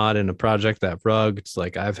been a mod in a project that Rug. It's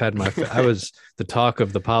like, I've had I was the talk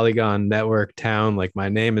of the Polygon network town. Like, my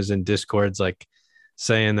name is in Discords, like,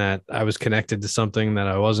 saying that I was connected to something that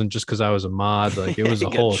I wasn't, just because I was a mod. Like, it was a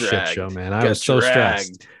whole shit show, man. I was so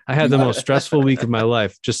stressed. I had the most stressful week of my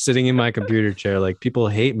life, just sitting in my computer chair. Like, people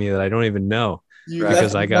hate me that I don't even know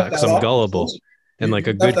because I'm gullible and like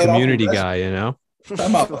a good community guy, you know?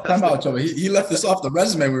 Time out, Joey. He left this off the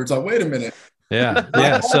resume. We were talking, wait a minute. Yeah.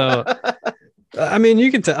 Yeah. So, I mean,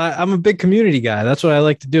 you can tell I'm a big community guy. That's what I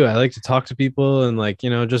like to do. I like to talk to people and like,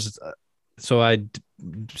 just so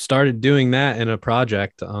started doing that in a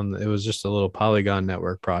project it was just a little Polygon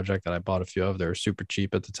network project that I bought a few of. They were super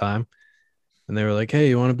cheap at the time. And they were like, "Hey,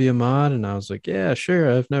 you want to be a mod?" And I was like, "Yeah, sure.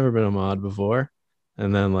 I've never been a mod before."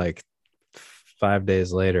 And then like 5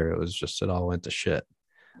 days later, it all went to shit.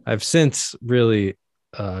 I've since really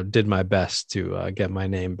did my best to get my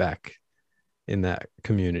name back in that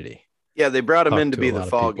community. Yeah, they brought him in to to be a the lot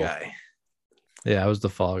of fall people. guy. Yeah, I was the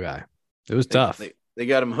fall guy. It was tough. They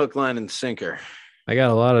got him hook, line, and sinker. I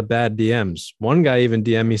got a lot of bad DMs. One guy even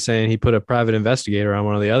DM'd me saying he put a private investigator on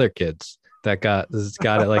one of the other kids that got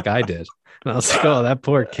it like I did. And I was like, oh, that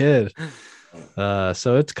poor kid.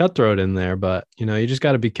 So it's cutthroat in there, but you just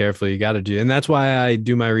got to be careful. You got to do, and that's why I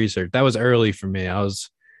do my research. That was early for me. I was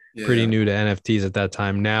pretty new to NFTs at that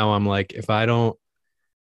time. Now I'm like, if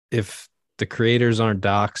the creators aren't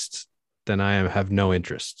doxxed, then I have no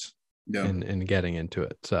interest in getting into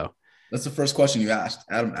it. So that's the first question you asked.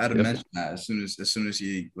 Adam mentioned that as soon as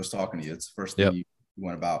he was talking to you. It's the first thing you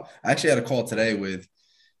went about. I actually had a call today with.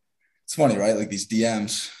 It's funny, right? Like these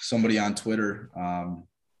DMs. Somebody on Twitter,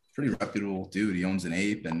 pretty reputable dude. He owns an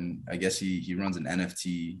ape, and I guess he runs an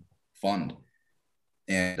NFT fund.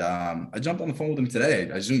 And I jumped on the phone with him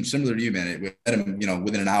today. I zoomed similar to you, man. We had him,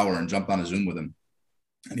 within an hour, and jumped on a Zoom with him.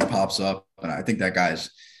 And he pops up, and I think that guy's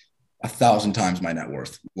 1,000 times my net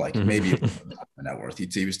worth, like maybe my net worth.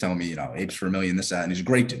 He was telling me, apes for $1 million, this, that, and he's a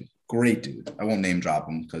great dude. I won't name drop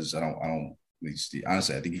him because I don't. Honestly, I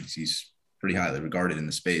think he's pretty highly regarded in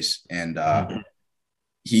the space. And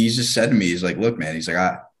he's just said to me, he's like, look, man, he's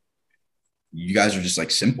like, you guys are just like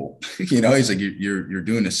simple, he's like, you're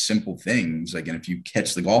doing a simple thing. He's like, and if you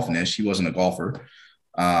catch the golf niche, he wasn't a golfer.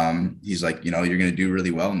 He's like, you're going to do really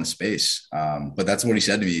well in the space. But that's what he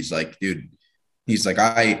said to me. He's like, dude, he's like,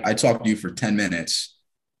 I talked to you for 10 minutes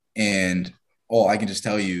and I can just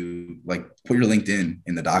tell you, like, put your LinkedIn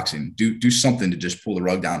in the doxing, do something to just pull the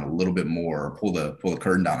rug down a little bit more, or pull the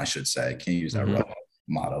curtain down, I should say. Can't use that rug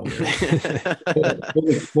motto here.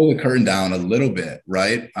 pull the curtain down a little bit.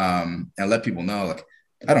 Right. And let people know, like,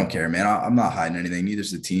 I don't care, man. I'm not hiding anything.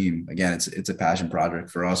 Neither's the team. Again, it's a passion project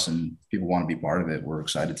for us, and people want to be part of it. We're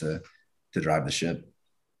excited to drive the ship.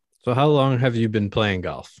 So how long have you been playing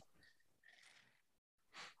golf?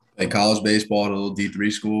 Played college baseball at a little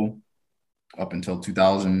D3 school up until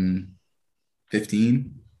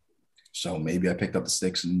 2015. So maybe I picked up the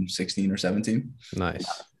sticks in 16 or 17. Nice.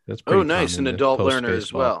 That's pretty nice. An adult learner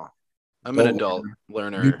as well. I'm an adult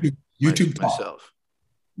learner. YouTube taught myself.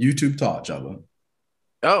 YouTube taught, Jabba.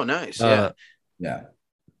 Oh, nice. Yeah. Yeah.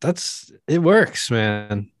 It works,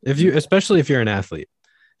 man. Especially if you're an athlete,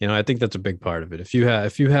 I think that's a big part of it. If you've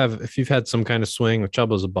had some kind of swing, with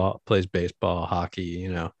Chubb's plays baseball,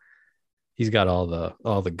 hockey, he's got all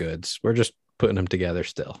the goods. We're just putting them together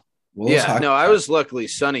still. Well, I was luckily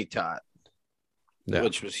Sonny taught,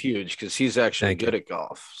 which was huge because he's actually good at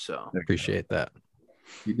golf. So appreciate that.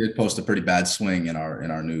 He did post a pretty bad swing in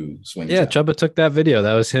our new swing. Yeah, Chubba took that video.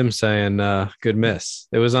 That was him saying good miss.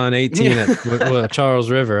 It was on 18 at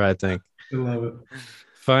Charles River, I think. I love it.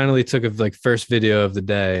 Finally took a first video of the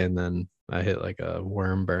day, and then I hit like a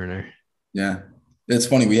worm burner. Yeah. It's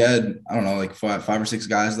funny. We had, I don't know, like five or six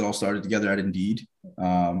guys that all started together at Indeed.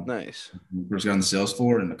 Nice. We first got on the sales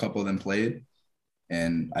floor, and a couple of them played,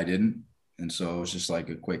 and I didn't. And so it was just like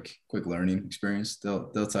a quick learning experience.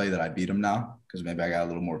 They'll tell you that I beat them now because maybe I got a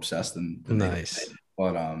little more obsessed than nice.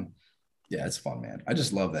 But yeah, it's fun, man. I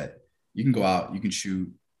just love that you can go out, you can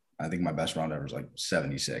shoot. I think my best round ever was like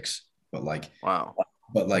 76. But like, wow.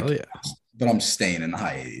 But like, but I'm staying in the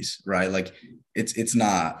high 80s, right? Like it's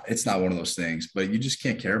not one of those things, but you just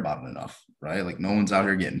can't care about it enough, right? Like no one's out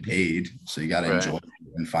here getting paid, so you got to enjoy it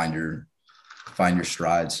and find your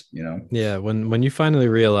strides, Yeah, when you finally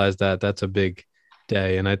realize that's a big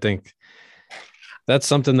day, and I think that's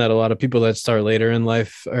something that a lot of people that start later in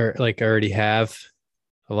life are like already have.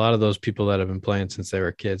 A lot of those people that have been playing since they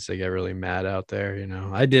were kids, they get really mad out there.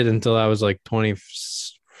 I did until I was like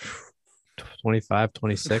 25,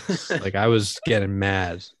 26. Like I was getting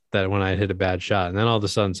mad that when I hit a bad shot, and then all of a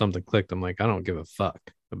sudden something clicked. I'm like, I don't give a fuck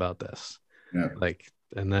about this. Yeah. Like,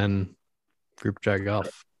 and then group chat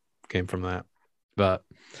golf came from that. But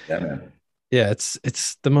yeah,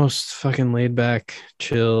 it's the most fucking laid back,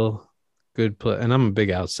 chill, good play. And I'm a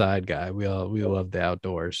big outside guy. We love the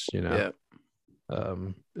outdoors, Yeah.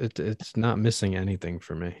 It's not missing anything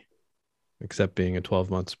for me, except being a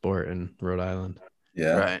 12-month sport in Rhode Island.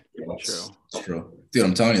 Yeah, right. It's true, dude.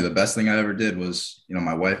 I'm telling you, the best thing I ever did was,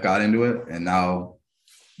 my wife got into it, and now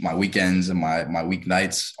my weekends and my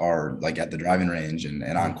weeknights are like at the driving range and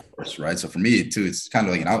on course, right? So for me too, it's kind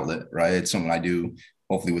of like an outlet, right? It's something I do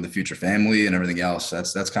hopefully with a future family and everything else.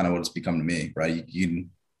 That's kind of what it's become to me, right? You can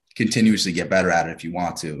continuously get better at it if you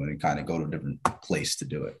want to, and kind of go to a different place to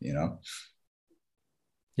do it, you know?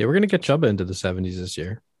 Yeah, we're gonna get Chubba into the 70s this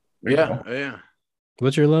year. Yeah.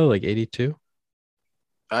 What's your low? Like 82?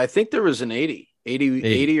 I think there was an 80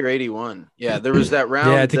 or 81. Yeah, there was that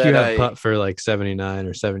round. Yeah, I think you had putt for like 79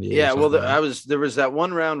 or 78. Yeah, well, there was that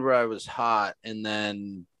one round where I was hot, and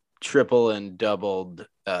then triple and doubled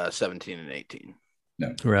 17 and 18.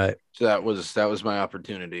 No. Right. So that was my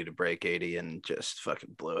opportunity to break 80 and just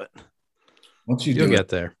fucking blew it. Once you'll get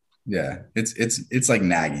there. Yeah, it's like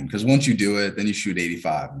nagging, because once you do it, then you shoot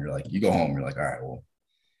 85 and you're like, you go home, you're like, all right, well,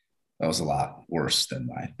 that was a lot worse than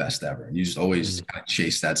my best ever. And you just always kind of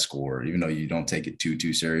chase that score, even though you don't take it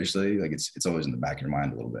too seriously. Like it's always in the back of your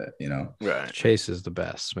mind a little bit, you know? Right. Chase is the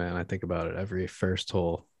best, man. I think about it every first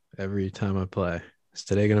hole, every time I play. Is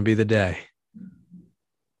today going to be the day?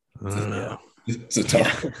 I don't know. It's a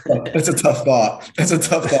tough. That's a tough thought. That's a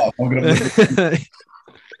tough thought.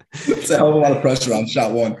 It's a hell of a lot of pressure on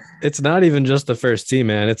shot one. It's not even just the first tee,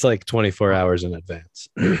 man. It's like 24 hours in advance.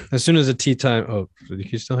 As soon as a tee time, can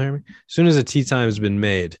you still hear me? As soon as a tee time has been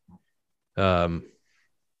made, that's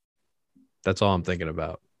all I'm thinking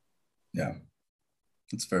about. Yeah,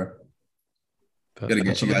 that's fair. Got to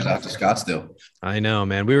get you guys out to Scottsdale. I know,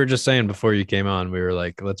 man. We were just saying before you came on, we were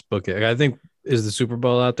like, let's book it. I think, is the Super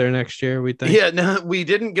Bowl out there next year, we think? Yeah, no, we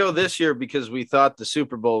didn't go this year because we thought the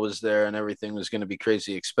Super Bowl was there and everything was going to be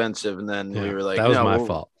crazy expensive. And then we were like, that was my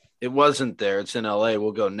fault. It wasn't there. It's in LA.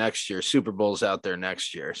 We'll go next year. Super Bowl's out there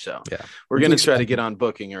next year. So yeah, we're going to try to get on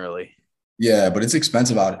booking early. Yeah, but it's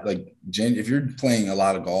expensive out. Like if you're playing a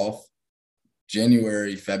lot of golf,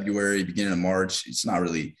 January, February, beginning of March, it's not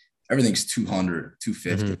really, everything's 200,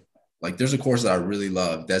 250. Mm-hmm. Like there's a course that I really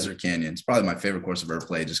love, Desert Canyon. It's probably my favorite course I've ever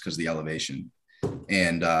played just because of the elevation.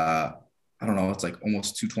 And I don't know, it's like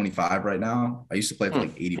almost 225 right now. I used to play for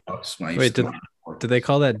like $80 when I used to. Did they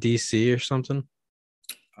call that DC or something?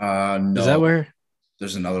 No. Is that where?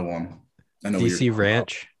 There's another one. I know DC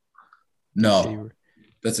Ranch? No, DC...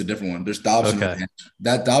 that's a different one. There's Dobson Ranch.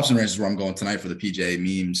 That Dobson Ranch is where I'm going tonight for the PJ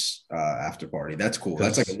Memes after party. That's cool.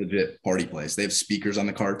 That's like a legit party place. They have speakers on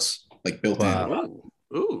the carts, like built in.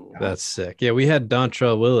 Ooh, that's sick. Yeah, we had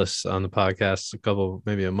Dontrell Willis on the podcast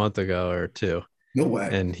maybe a month ago or two. No way.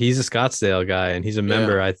 And he's a Scottsdale guy, and he's a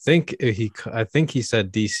member. I think he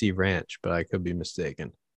said DC Ranch, but I could be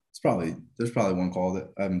mistaken. There's probably one called it.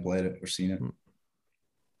 I haven't played it or seen it.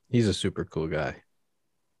 He's a super cool guy.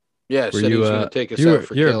 Yeah, so he was going to take us out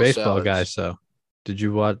for you're a baseball salads. guy, so do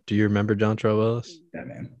you remember Dontrell Willis? Yeah,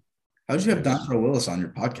 man. How did you have Dontrell Willis on your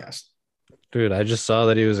podcast? Dude, I just saw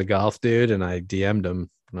that he was a golf dude, and I DM'd him,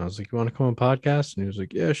 and I was like, "You want to come on podcast?" And he was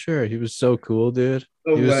like, "Yeah, sure." He was so cool, dude.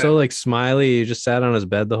 He was so like smiley. He just sat on his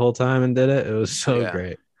bed the whole time and did it. It was so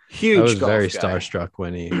great. Huge. I was very starstruck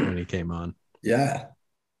when he came on. Yeah,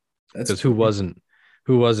 because who wasn't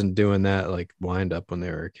doing that like wind up when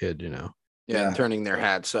they were a kid, you know? Yeah, turning their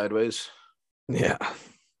hat sideways. Yeah,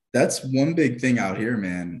 that's one big thing out here,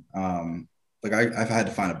 man. Like I've had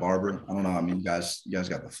to find a barber. I don't know. I mean, you guys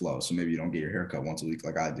got the flow, so maybe you don't get your haircut once a week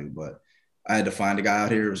like I do. But I had to find a guy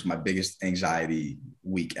out here. It was my biggest anxiety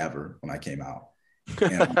week ever when I came out.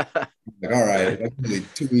 And I'm like, all right,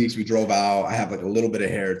 like 2 weeks we drove out. I have like a little bit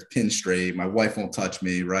of hair. It's pin straight. My wife won't touch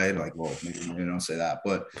me, right? Like, well, maybe you don't say that,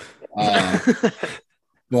 but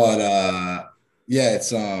yeah,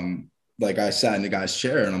 it's like I sat in the guy's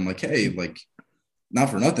chair and I'm like, hey, like,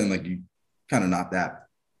 not for nothing, like you kind of not that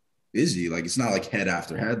busy, like it's not like head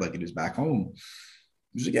after head like it is back home.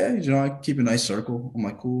 He's like, yeah, you know, I keep a nice circle. I'm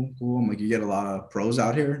like, cool. I'm like, you get a lot of pros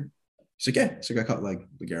out here? He's like, yeah. So I cut like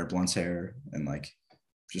Garrett Blunt's hair and like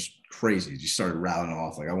just crazy. Just started rattling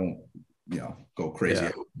off. Like I won't, go crazy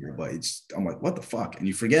here, but I'm like, what the fuck? And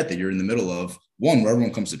you forget that you're in the middle of one where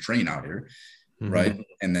everyone comes to train out here, right?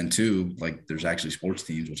 And then two, like there's actually sports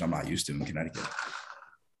teams, which I'm not used to in Connecticut.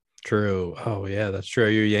 True. Oh yeah, that's true. Are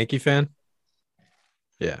you a Yankee fan?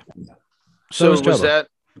 Yeah. So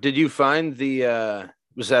did you find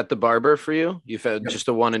was that the barber for you? You've had just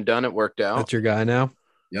a one and done, it worked out? That's your guy now?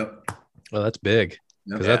 Yep. Well, that's big.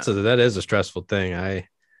 Because that is a stressful thing.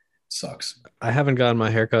 Sucks. I haven't gotten my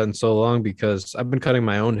hair cut in so long because I've been cutting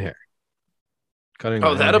my own hair. For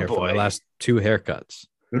my last 2 haircuts.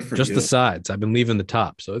 Good for just you. The sides. I've been leaving the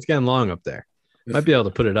top. So it's getting long up there. Might be able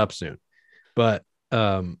to put it up soon. But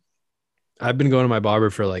I've been going to my barber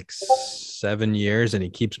for like 7 years and he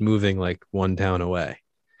keeps moving like one town away.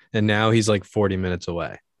 And now he's like 40 minutes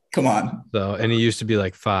away. Come on. So, and he used to be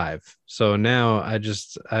like 5. So now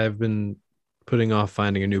I've been putting off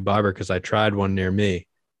finding a new barber because I tried one near me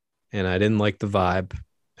and I didn't like the vibe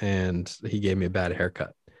and he gave me a bad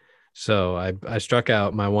haircut. So I struck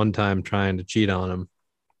out my one time trying to cheat on him.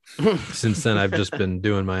 Since then, I've just been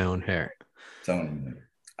doing my own hair. Telling you,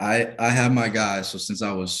 I have my guys. So since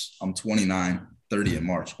I'm 29, 30 in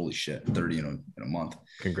March. Holy shit, 30 in a month.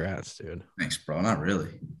 Congrats, dude. Thanks, bro. Not really.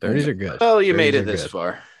 30s are good. Well, you 30s made are it this good.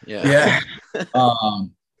 far. Yeah.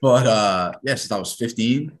 Yeah. Since I was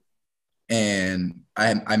 15, and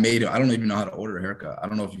I made it. I don't even know how to order a haircut. I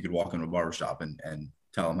don't know if you could walk into a barbershop and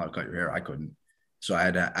tell them how to cut your hair. I couldn't. So I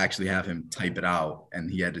had to actually have him type it out,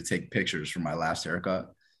 and he had to take pictures from my last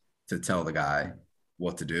haircut to tell the guy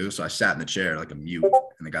what to do. So I sat in the chair like a mute,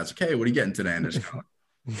 and the guy's like, "Hey, what are you getting today?" And just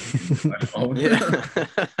my phone. Yeah.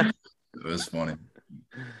 It was funny.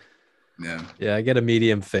 Yeah. Yeah, I get a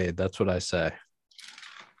medium fade. That's what I say.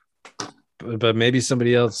 But maybe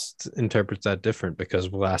somebody else interprets that different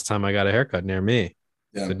because last time I got a haircut near me,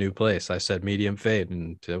 the new place, I said medium fade,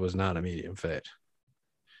 and it was not a medium fade.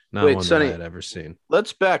 Not Wait, one Sonny, that I had ever seen.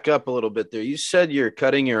 Let's back up a little bit there. You said you're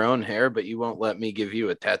cutting your own hair, but you won't let me give you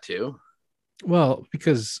a tattoo. Well,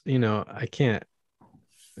 because I can't,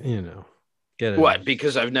 get it. What?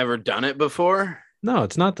 Because I've never done it before? No,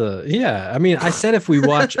 it's not I mean, I said if we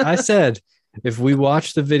watch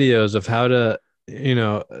the videos of how to,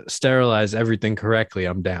 sterilize everything correctly,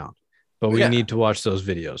 I'm down. But we need to watch those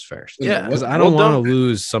videos first. Yeah. Because I don't want to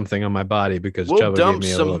lose something on my body because Chubba gave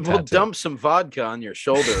me a little tattoo. We'll dump some vodka on your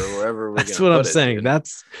shoulder or wherever we're That's what I'm saying. Dude.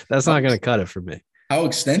 That's not going to cut it for me. How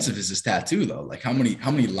extensive is this tattoo though? Like how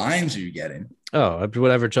many lines are you getting? Oh,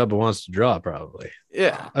 whatever Chubba wants to draw, probably.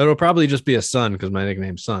 Yeah. It'll probably just be a sun because my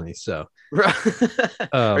nickname's Sonny. So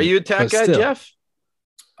are you a tat guy, still. Jeff?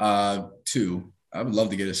 2. I would love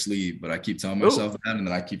to get a sleeve, but I keep telling myself that, and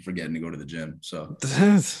then I keep forgetting to go to the gym. So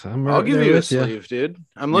I'll give you a sleeve, dude.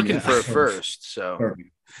 I'm looking for a first. So perfect.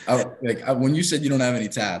 When you said you don't have any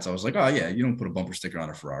tats, I was like, oh yeah, you don't put a bumper sticker on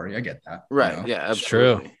a Ferrari. I get that. Right. You know? Yeah, it's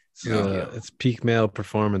true. Absolutely. It's peak male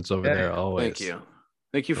performance over there always.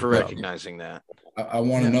 Thank you for recognizing that. I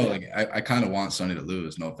want to know, like, I kind of want Sonny to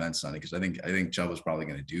lose. No offense, Sonny, because I think Chubb was probably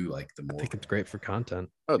going to do like the more. I think it's great for content.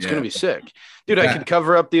 Oh, it's going to be sick, dude. I could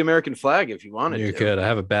cover up the American flag if you wanted. You could. I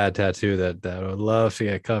have a bad tattoo that I would love to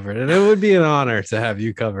get covered, and it would be an honor to have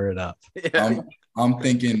you cover it up. Yeah. I'm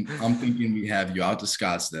thinking we have you out to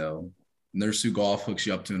Scottsdale. Nurse Sue Golf hooks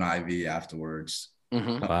you up to an IV afterwards.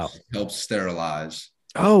 Mm-hmm. Wow. Helps sterilize.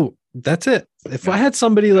 Oh, that's it. If I had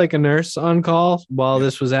somebody like a nurse on call while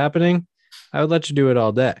this was happening, I would let you do it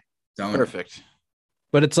all day. Perfect.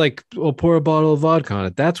 But it's like, we'll pour a bottle of vodka on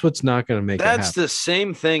it. That's what's not going to make it happen. That's the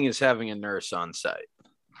same thing as having a nurse on site.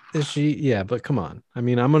 Is she? Yeah, but come on. I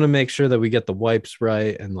mean, I'm going to make sure that we get the wipes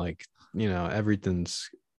right and everything's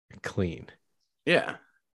clean. Yeah.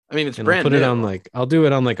 I mean, it's and brand I'll put new. it on I'll do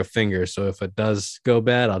it on like a finger. So if it does go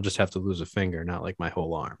bad, I'll just have to lose a finger, not like my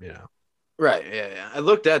whole arm, Right. Yeah. I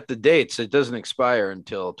looked at the dates. It doesn't expire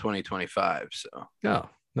until 2025. So. Oh,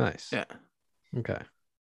 nice. Yeah. Okay.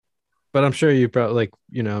 But I'm sure you probably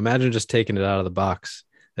imagine just taking it out of the box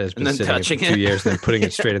that has been sitting for 2 years, then putting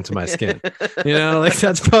it straight into my skin.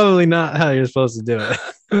 That's probably not how you're supposed to do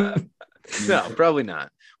it. No, probably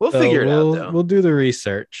not. We'll figure it out though. We'll do the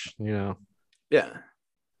research, Yeah. I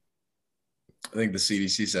think the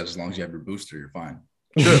CDC says as long as you have your booster, you're fine.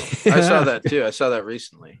 True. I saw that too. I saw that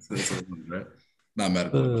recently. Not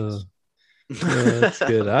medical. That's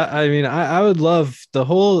good. I mean, I would love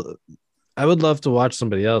I would love to watch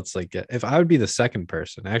somebody else. Like if I would be the second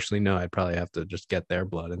person, actually, no, I'd probably have to just get their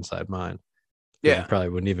blood inside mine. Yeah. I probably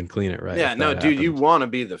wouldn't even clean it right. Yeah. No, dude, you want to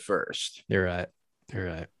be the first. You're right.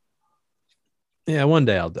 Yeah. One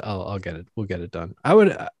day I'll get it. We'll get it done. I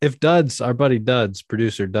would, if Duds, our buddy Duds,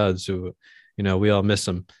 producer Duds, who, we all miss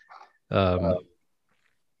him.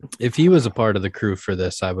 If he was a part of the crew for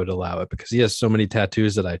this, I would allow it because he has so many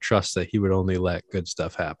tattoos that I trust that he would only let good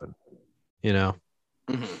stuff happen.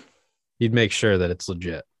 Mm-hmm. He'd make sure that it's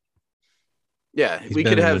legit. Yeah, He's we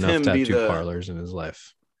been could in have enough him be tattoo the parlors in his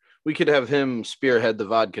life. We could have him spearhead the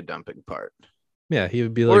vodka dumping part. Yeah, he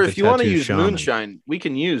would be like. Or if you want to use shaman. moonshine, we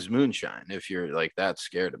can use moonshine if you're like that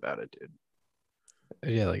scared about it,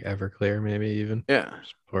 dude. Yeah, like Everclear, maybe even. Yeah,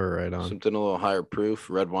 just pour it right on. Something a little higher proof,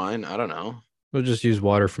 red wine. I don't know. We'll just use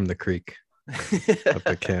water from the creek up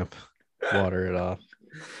at camp. Water it off.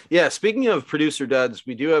 Yeah, speaking of producer Duds,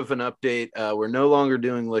 we do have an update. We're no longer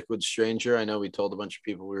doing Liquid Stranger. I know we told a bunch of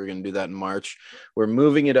people we were going to do that in March. We're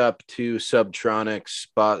moving it up to Subtronics.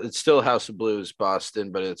 It's still House of Blues,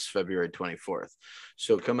 Boston, but it's February 24th.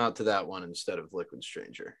 So come out to that one instead of Liquid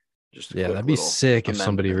Stranger. Just Yeah, that'd be sick if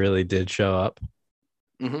somebody really did show up.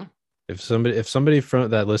 Mm-hmm. If somebody from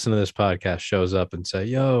that listen to this podcast shows up and say,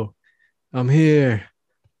 "Yo, I'm here,"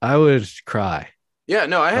 I would cry. Yeah,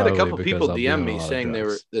 no, I had a couple Probably people because I'll be DM on a me lot of saying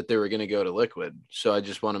drugs. they were going to go to Liquid. So I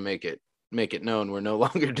just want to make it known we're no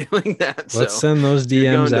longer doing that. Let's So send those if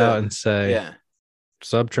you're DMs going out to- and say, yeah,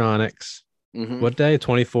 Subtronics. Mhm. What day?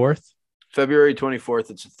 24th? February 24th.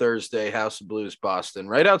 It's a Thursday. House of Blues, Boston,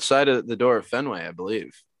 right outside of the door of Fenway, I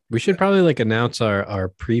believe. We should probably like announce our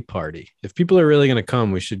pre-party. If people are really gonna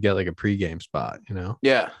come, we should get like a pre-game spot, you know?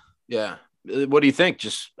 Yeah, yeah. What do you think?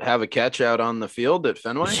 Just have a catch out on the field at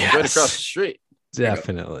Fenway, right Yes. across the street.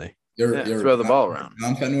 Definitely. Throw the ball around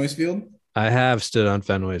on Fenway's Field. I have stood on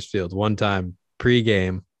Fenway's Field one time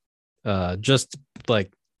pre-game, just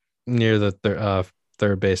like near the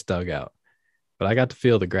third base dugout. But I got to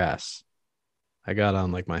feel the grass. I got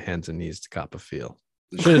on like my hands and knees to cop a feel.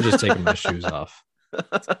 Should have just taken my shoes off.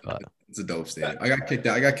 But, It's a dope stadium. I got kicked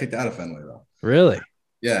out of Fenway though. really?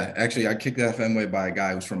 Yeah, actually, I kicked out of Fenway by a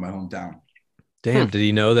guy who's from my hometown. Damn. Did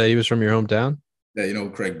he know that he was from your hometown? Yeah, you know who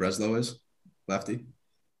Craig Breslow is? Lefty.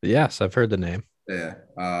 Yes, I've heard the name. Yeah.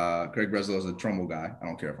 Craig Breslow is a Trumbull guy. I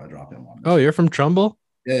don't care if I drop him on this. Oh, you're from Trumbull?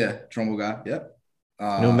 Yeah, Trumbull guy. Yep. You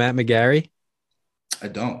know Matt McGarry? I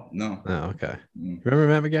don't. No. Oh, okay. Mm. Remember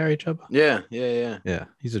Matt McGarry, Chubba? Yeah. Yeah,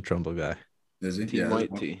 he's a Trumbull guy. Is he? Team Yeah. White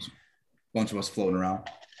there's Tee. Bunch of us floating around.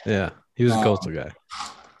 Yeah, he was a coastal guy.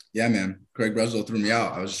 Yeah, man. Craig Breslow threw me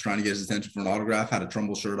out. I was just trying to get his attention for an autograph, had a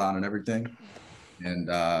Trumbull shirt on and everything. And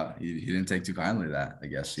he didn't take too kindly to that, I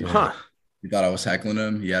guess. He thought I was heckling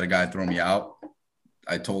him. He had a guy throw me out.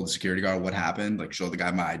 I told the security guard what happened, like showed the guy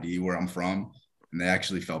my ID, where I'm from. And they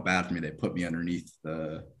actually felt bad for me. They put me underneath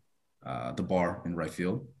the bar in right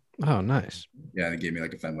field. Oh, nice. Yeah, they gave me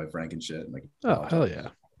like a Fenway Frank and shit. Like, Oh, hell yeah.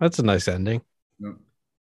 That's a nice ending. Yep.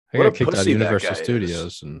 I What got a kicked out of pussy that Universal guy is.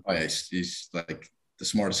 Studios. And Oh, yeah, he's like the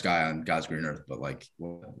smartest guy on God's green earth, but like,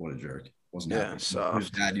 what a jerk. Wasn't Yeah, happy. soft. His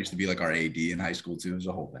dad used to be like our AD in high school too. It was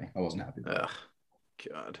a whole thing. I wasn't happy. Ugh,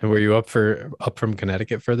 God. were you up from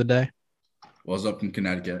Connecticut for the day? Was up in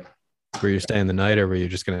Connecticut. Were you staying the night, or were you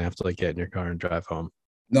just gonna have to like get in your car and drive home?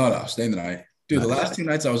 No, staying the night. Dude, the Nice. last 2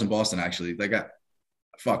 nights I was in Boston, actually, I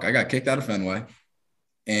got kicked out of Fenway,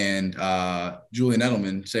 and Julian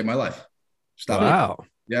Edelman saved my life. Stop it. Wow.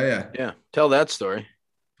 Yeah. Yeah. Tell that story.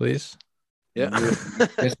 Please. Yeah.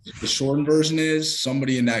 The shortened version is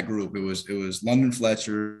somebody in that group. It was London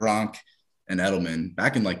Fletcher, Gronk, and Edelman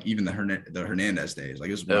back in like even the Hernandez days. Like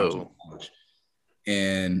it was when I was in college.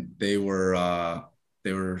 And they were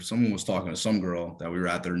someone was talking to some girl that we were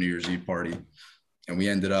at their New Year's Eve party, and we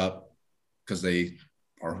ended up, because they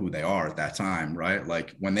are who they are at that time, right?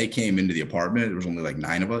 Like when they came into the apartment, there was only like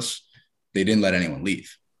 9 of us. They didn't let anyone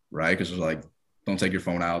leave, right? Because it was like, don't take your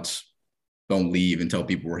phone outs, don't leave until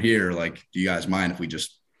people were here. Like, do you guys mind if we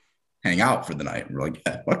just hang out for the night? And we're like,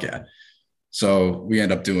 yeah, fuck yeah. So we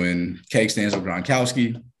end up doing cake stands with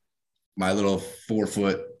Gronkowski. My little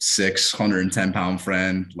 4'6", 110-pound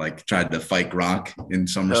friend like tried to fight Gronk in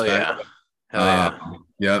some Hell respect. yeah. Hell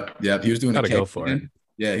yeah. Yep. He was doing Gotta a cake go for stand. it.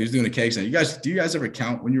 Yeah, he was doing a cake stand. Do you guys ever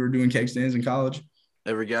count when you were doing cake stands in college?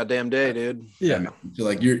 Every goddamn day, dude. Yeah. So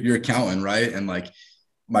like you're counting, right? And like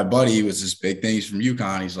my buddy was this big thing. He's from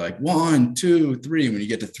UConn. He's like 1, 2, 3. When you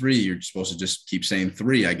get to 3, you're supposed to just keep saying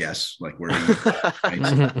 3, I guess. Like where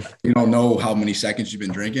you don't know how many seconds you've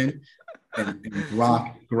been drinking. And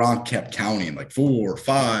Gronk kept counting like 4,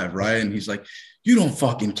 5, right? And he's like, you don't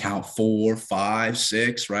fucking count 4, 5,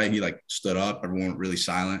 6, right? He like stood up. Everyone went really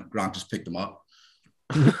silent. Gronk just picked him up.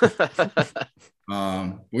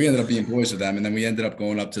 We ended up being boys with them, and then we ended up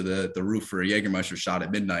going up to the roof for a Jägermeister shot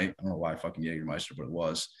at midnight. I don't know why fucking Jägermeister, but it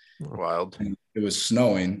was. Wild. And it was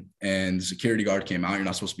snowing, and the security guard came out. You're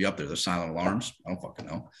not supposed to be up there. There's silent alarms. I don't fucking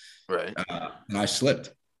know. Right. And I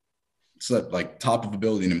slipped like top of a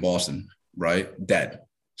building in Boston, right? Dead.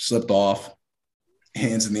 Slipped off,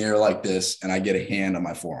 hands in the air like this, and I get a hand on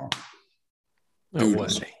my forearm. No Dude, way.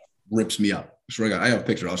 rips me up. I have a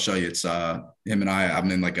picture. I'll show you. It's him and I'm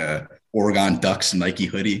in like a Oregon Ducks Nike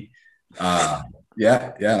hoodie. Yeah.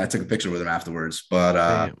 And I took a picture with him afterwards. But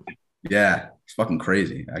Damn. yeah, it's fucking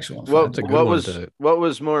crazy. Actually, What a good one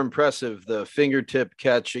was more impressive, the fingertip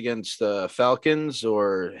catch against the Falcons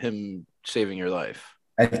or him saving your life?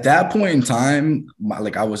 at that point in time,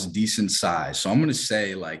 I was a decent size, so I'm gonna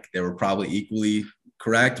say like they were probably equally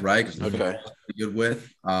correct, right? Because Okay. good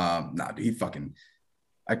with. Nah, dude,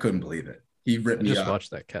 I couldn't believe it. He ripped I me just up.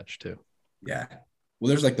 watched that catch too. Yeah. Well,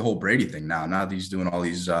 there's like the whole Brady thing now. Now that he's doing all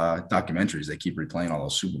these documentaries, they keep replaying all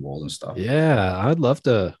those Super Bowls and stuff. Yeah, I'd love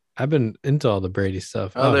to. I've been into all the Brady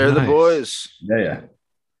stuff. Oh, they're the nice. boys. Yeah.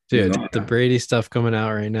 Dude, the Brady stuff coming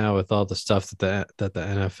out right now with all the stuff that the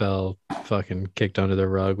NFL fucking kicked under the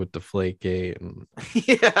rug with Deflategate. And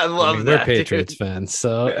Yeah, I love we're that. Patriots dude. fans.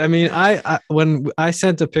 So, I mean, I when I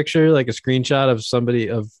sent a picture, like a screenshot of somebody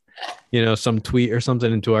of, some tweet or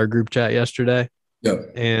something into our group chat yesterday. Yeah.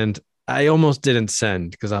 And I almost didn't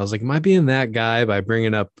send because I was like, am I being that guy by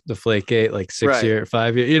bringing up Deflategate like 6 year,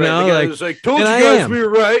 5 year, The guy was like, told you guys we were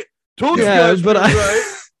right. Told you guys we were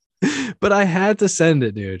right. But I had to send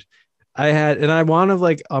it, dude. I want to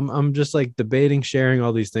like, I'm just like debating sharing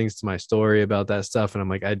all these things to my story about that stuff. And I'm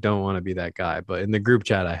like, I don't want to be that guy, but in the group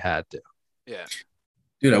chat, I had to. Yeah.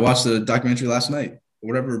 Dude, I watched the documentary last night,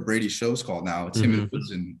 whatever Brady's show's called now. It's him and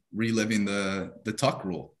Woodson reliving the tuck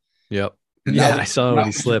rule. Yep. And yeah, I saw when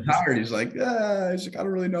he slipped. Retired, he's like, I don't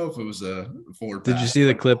really know if it was a forward pass. Did you see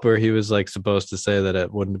the clip where he was like supposed to say that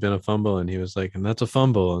it wouldn't have been a fumble? And he was like, and that's a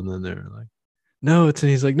fumble. And then they were like, no, and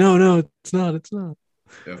he's like, no, it's not.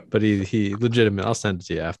 Yeah. But he legitimate. I'll send it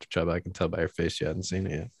to you after, Chubb. I can tell by your face you hadn't seen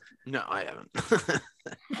it yet. No, I haven't.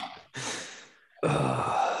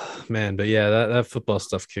 Oh, man, but yeah, that football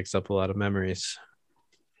stuff kicks up a lot of memories.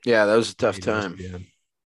 Yeah, that was a tough time.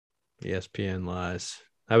 ESPN lies.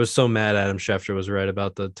 I was so mad Adam Schefter was right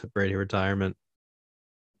about the Brady retirement.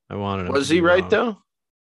 I wanted him. Was he right though?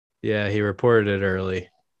 Yeah, he reported it early,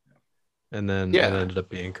 and then it ended up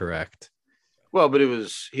being correct. Well, but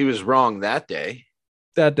he was wrong that day.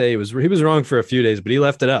 That day he was wrong for a few days, but he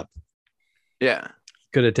left it up. Yeah,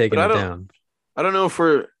 could have taken it down. I don't know if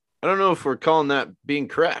we're calling that being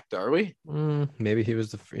correct, are we? Maybe he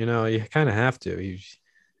was you kind of have to.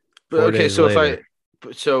 Okay,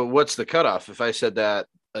 so what's the cutoff? If I said that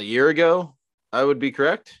a year ago, I would be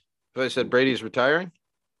correct. If I said Brady's retiring,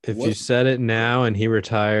 if you said it now and he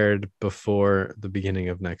retired before the beginning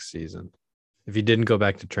of next season, if he didn't go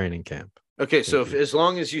back to training camp. Okay, so as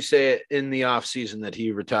long as you say it in the off season that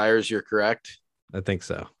he retires, you're correct. I think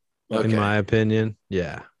so. Okay. In my opinion,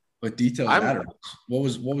 yeah. But details matter. What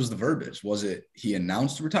was the verbiage? Was it he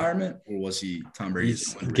announced retirement, or was he Tom Brady?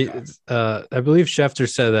 I believe Schefter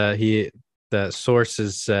said that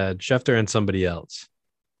sources said Schefter and somebody else.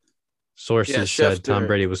 Sources said Tom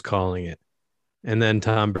Brady was calling it, and then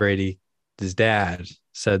Tom Brady, his dad,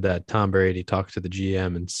 said that Tom Brady talked to the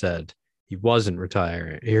GM and said he wasn't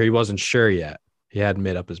retiring. He wasn't sure yet. He hadn't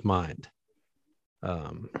made up his mind.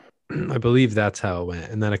 I believe that's how it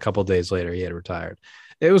went. And then a couple of days later, he had retired.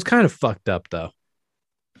 It was kind of fucked up, though,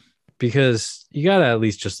 because you got to at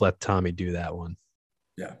least just let Tommy do that one.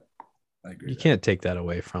 Yeah, I agree. You can't take that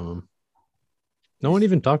away from him. No one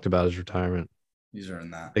even talked about his retirement. He's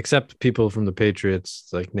earned that. Except people from the Patriots,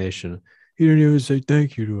 like Nation. He didn't even say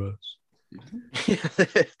thank you to us.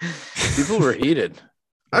 People were heated.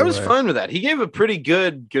 I was fine with that. He gave a pretty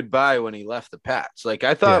good goodbye when he left the Pats. Like,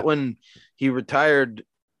 I thought when he retired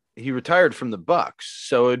from the Bucks.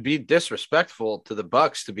 So it'd be disrespectful to the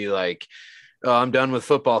Bucks to be like, oh, I'm done with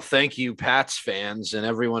football. Thank you, Pats fans and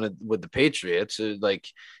everyone with the Patriots. Like,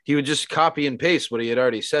 he would just copy and paste what he had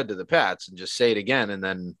already said to the Pats and just say it again. And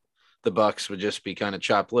then the Bucks would just be kind of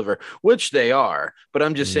chopped liver, which they are. But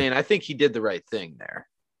I'm just saying, I think he did the right thing there.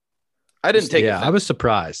 I didn't take it. I was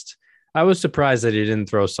surprised. I was surprised that he didn't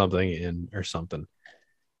throw something in or something,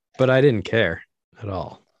 but I didn't care at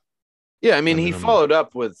all. Yeah, I mean, he followed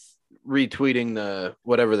up with retweeting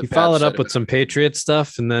he followed up with some Patriots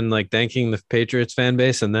stuff and then like thanking the Patriots fan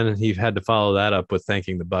base, and then he had to follow that up with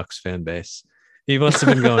thanking the Bucks fan base. He must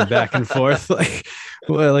have been going back and forth, like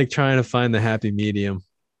trying to find the happy medium.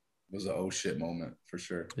 It was an oh shit moment for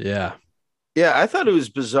sure. Yeah. Yeah, I thought it was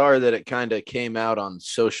bizarre that it kind of came out on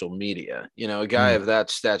social media. You know, a guy of that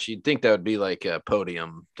stature, you'd think that would be like a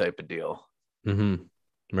podium type of deal. Mm-hmm.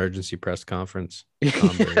 Emergency press conference. I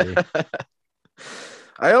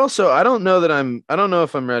don't know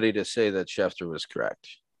if I'm ready to say that Schefter was correct,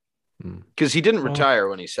 because he didn't retire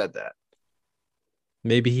when he said that.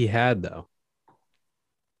 Maybe he had, though.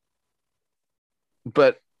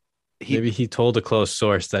 But maybe he told a close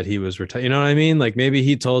source that he was retired. You know what I mean? Like, maybe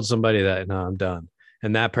he told somebody that, no, I'm done.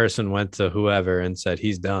 And that person went to whoever and said,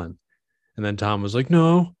 he's done. And then Tom was like,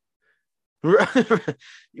 no. Right.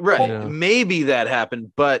 You know? Maybe that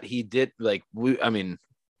happened, but he did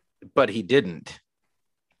but he didn't.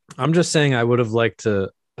 I'm just saying I would have liked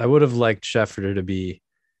Schefter to be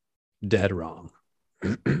dead wrong.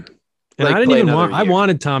 And I didn't even I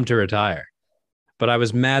wanted Tom to retire, but I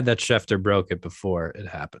was mad that Schefter broke it before it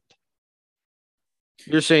happened.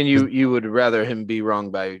 You're saying you would rather him be wrong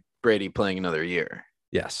by Brady playing another year?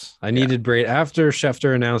 Yes. I needed Brady. After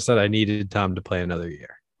Schefter announced that, I needed Tom to play another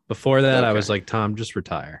year. Before that, I was like, Tom, just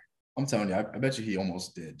retire. I'm telling you, I bet you he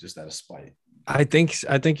almost did, just out of spite. I think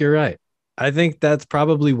you're right. I think that's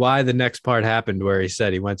probably why the next part happened, where he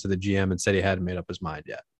said he went to the GM and said he hadn't made up his mind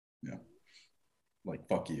yet. Yeah. Like,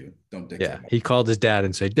 fuck you. Don't dictate. Yeah, he called his dad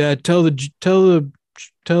and said, "Dad, tell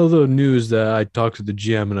the news that I talked to the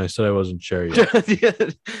GM and I said I wasn't sure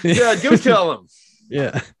yet." Yeah, go tell him.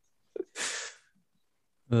 Yeah.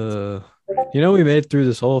 We made it through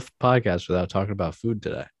this whole podcast without talking about food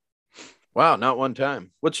today. Wow, not one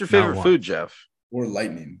time. What's your favorite food, Jeff? Or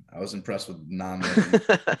lightning. I was impressed with non-lightning.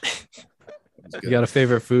 You got a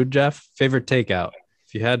favorite food, Jeff? Favorite takeout?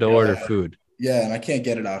 If you had to order food. Yeah, and I can't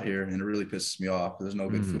get it out here, and it really pisses me off. There's no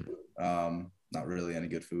good food. Not really any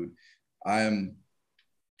good food. I am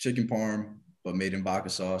chicken parm, but made in Baca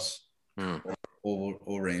sauce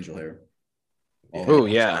over angel hair. Oh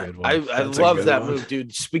yeah, I love that move,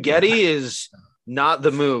 dude. Spaghetti is not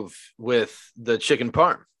the move with the chicken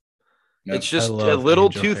parm. Yep. It's just a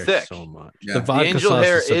little too thick. So much. Yeah. The angel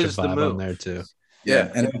hair is the move on there too.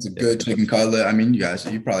 Yeah, and it's a good chicken cutlet. I mean, you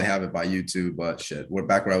probably have it by YouTube, but shit, we're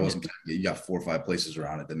back where I wasn't. You got 4 or 5 places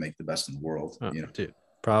around it that make the best in the world. Dude,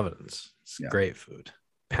 Providence, it's great food.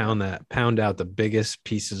 Pound out the biggest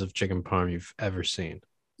pieces of chicken parm you've ever seen.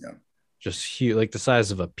 Yeah, just huge, like the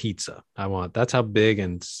size of a pizza. That's how big,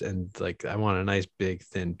 and like I want a nice big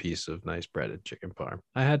thin piece of nice breaded chicken parm.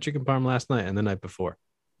 I had chicken parm last night and the night before.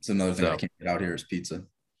 It's another thing I can't get out here is pizza.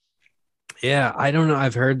 Yeah, I don't know.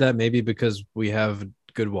 I've heard that maybe because we have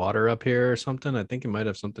good water up here or something. I think it might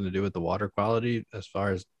have something to do with the water quality as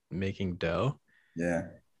far as making dough. Yeah.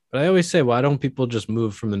 But I always say, why don't people just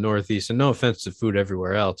move from the Northeast? And no offense to food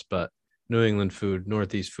everywhere else, but New England food,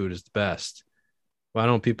 Northeast food is the best. Why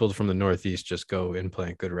don't people from the Northeast just go and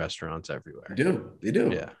plant good restaurants everywhere? They do.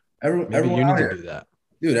 Yeah. Everyone you need to do that.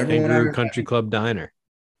 Dude, everyone Kangaroo Country Club Diner.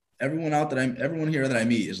 Everyone here that I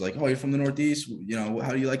meet is like, "Oh, you're from the Northeast.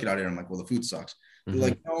 How do you like it out here?" I'm like, "Well, the food sucks." They're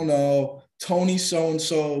like, "No, Tony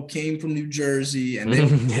so-and-so came from New Jersey and they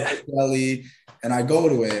were belly." And I go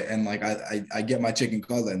to it and like I get my chicken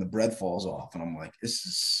cutlet and the bread falls off. And I'm like,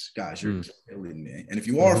 guys, you're killing me. And if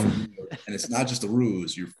you are from New York and it's not just a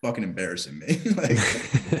ruse, you're fucking embarrassing me. But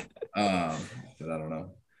I don't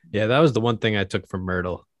know. Yeah, that was the one thing I took from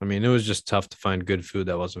Myrtle. I mean, it was just tough to find good food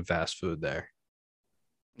that wasn't fast food there.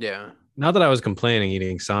 Yeah. Not that I was complaining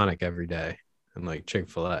eating Sonic every day and like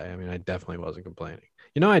Chick-fil-A. I mean, I definitely wasn't complaining.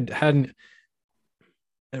 I hadn't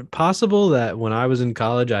possible that when I was in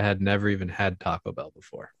college, I had never even had Taco Bell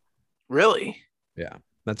before. Really? Yeah.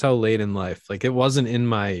 That's how late in life. Like it wasn't in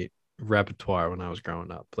my repertoire when I was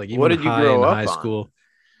growing up. Like even what did you grow up high on? School,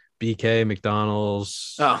 BK,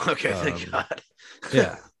 McDonald's. Oh, okay. Thank God.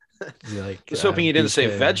 Yeah. Like I was hoping you didn't BK,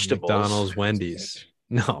 say vegetables. McDonald's, Wendy's.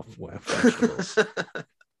 No, vegetables.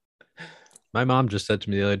 My mom just said to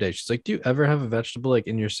me the other day, she's like, "Do you ever have a vegetable like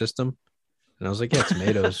in your system?" And I was like, "Yeah,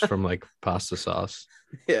 tomatoes from like pasta sauce."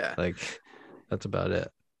 Yeah. Like that's about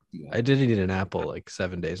it. I did eat an apple like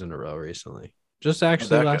 7 days in a row recently. Just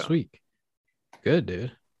actually last week. Good,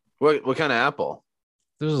 dude. What kind of apple?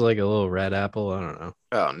 This was like a little red apple. I don't know.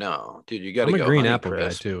 Oh no, dude, you got to go. I'm a green Honey apple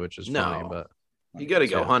Crisp. guy too, which is funny, but you got to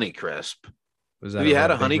go Honey Crisp. Have you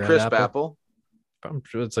had a Honey Crisp apple? I'm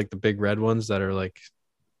sure it's like the big red ones that are like,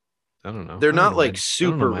 I don't know. They're not like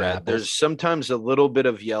super red. There's sometimes a little bit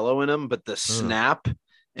of yellow in them, but the snap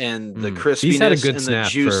and the crispiness He's had a good and snap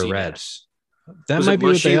the juiciness. For red. That Was might it be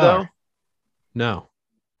mushy, what they though? are. No.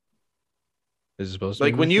 Is it supposed to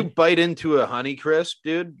like be when mushy? you bite into a Honey Crisp,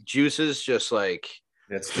 dude, juices just like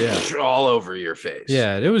all over your face.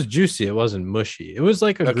 Yeah, it was juicy. It wasn't mushy. It was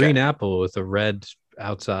like a green apple with a red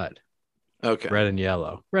outside. Okay. Red and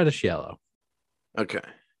yellow. Reddish yellow. Okay.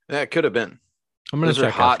 That could have been. I'm going to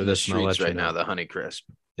check hot out for this in the streets right now, the Honey Crisp.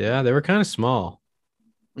 Yeah, they were kind of small.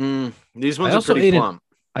 These ones are pretty plump.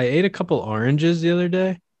 I ate a couple oranges the other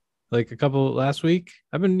day, like a couple last week.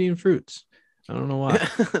 I've been eating fruits. I don't know why.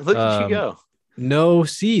 Look at you go. No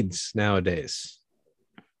seeds nowadays.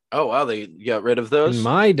 Oh, wow. They got rid of those? In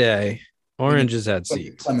my day, oranges had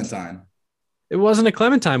seeds. Clementine. It wasn't a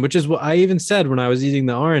clementine, which is what I even said when I was eating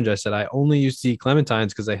the orange. I said I only used to eat clementines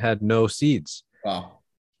because they had no seeds. Wow.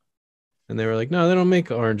 And they were like, "No, they don't make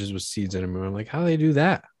oranges with seeds anymore." I'm like, "How do they do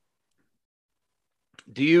that?"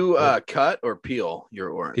 Do you cut or peel your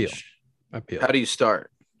orange? Peel. I peel. How do you start?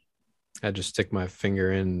 I just stick my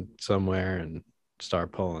finger in somewhere and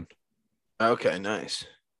start pulling. Okay, nice.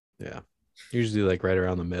 Yeah. Usually like right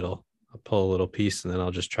around the middle. I'll pull a little piece and then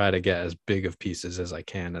I'll just try to get as big of pieces as I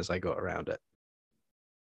can as I go around it.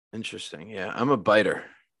 Interesting. Yeah, I'm a biter.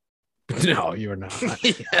 No, you're not.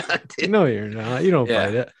 Yeah, dude. No, you're not. You don't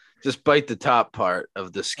bite it. Just bite the top part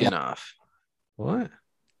of the skin off. What?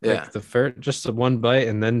 Yeah. Like just the one bite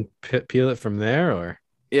and then peel it from there, or?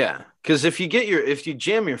 Yeah. Because if you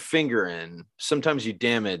jam your finger in, sometimes you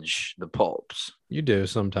damage the pulps. You do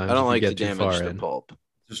sometimes. I don't if you like to get too damage far the in. pulp.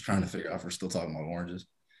 Just trying to figure out if we're still talking about oranges.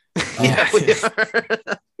 Yeah, we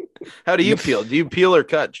are. How do you peel? Do you peel or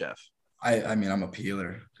cut, Jeff? I mean, I'm a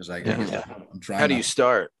peeler because I'm trying. How do you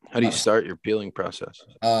start? How do you start your peeling process?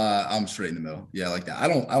 I'm straight in the middle. Yeah, like that. I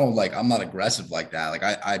don't like. I'm not aggressive like that. Like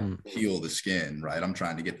I peel the skin, right? I'm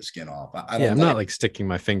trying to get the skin off. I don't. I'm not like sticking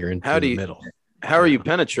my finger into the middle. How are you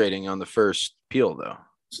penetrating on the first peel, though?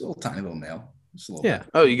 Just a little tiny little nail. Yeah.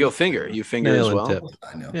 Oh, you go finger. You finger nail as well. Tip.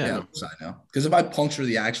 I know. Yeah. I know. Because if I puncture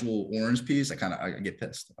the actual orange piece, I get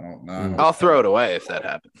pissed. I'll throw it away if that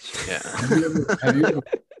happens. Yeah.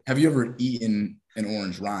 Have you ever eaten an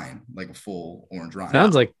orange rind, like a full orange rind?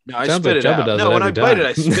 Sounds like I spit it out. No, when I bite it,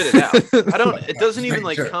 I spit it out. I don't. It doesn't even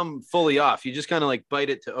like come fully off. You just kind of like bite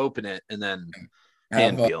it to open it, and then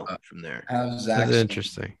hand peel from there. That's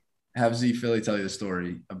interesting. Have Z Philly tell you the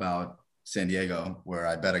story about San Diego, where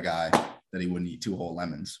I bet a guy that he wouldn't eat 2 whole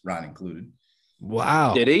lemons, rind included.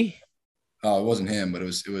 Wow. Did he? Oh, it wasn't him, but it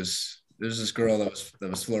was. There's this girl that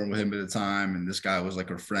was flirting with him at the time, and this guy was like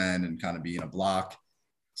her friend and kind of being a block.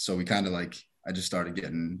 So we kind of like, I just started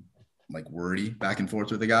getting like wordy back and forth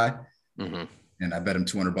with the guy. Mm-hmm. And I bet him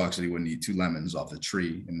 $200 that he wouldn't eat 2 lemons off the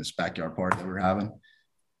tree in this backyard party that we were having.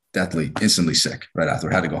 Deathly, instantly sick right after.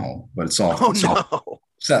 I had to go home, but it solved. Oh, no.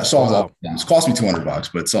 Solved all the problems. Cost me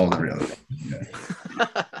 $200, but it solved every other thing.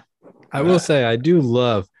 Yeah. I will say I do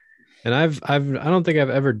love, and I don't think I've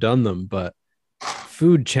ever done them, but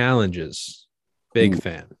food challenges, big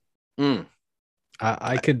fan.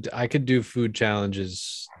 I could do food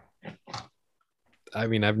challenges. I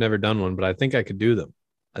mean, I've never done one, but I think I could do them.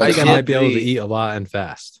 I think I might be able to eat a lot and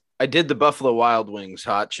fast. I did the Buffalo Wild Wings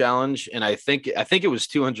hot challenge, and I think it was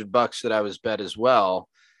 $200 that I was bet as well.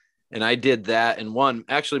 And I did that and won.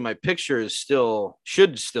 Actually, my picture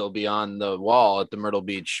should still be on the wall at the Myrtle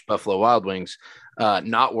Beach Buffalo Wild Wings.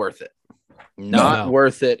 Not worth it. Not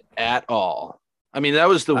worth it at all. I mean, that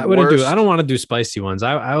was the worst. I don't want to do spicy ones.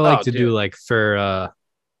 I like to do like for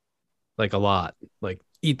like a lot. Like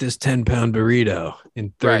eat this 10-pound burrito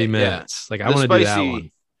in 30 minutes. Yeah. Like I want to do that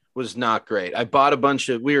one. Was not great. I bought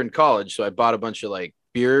we were in college, so I bought a bunch of like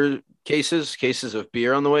beer cases of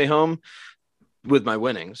beer on the way home with my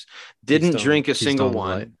winnings. Didn't drink a single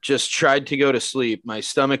one. Just tried to go to sleep. My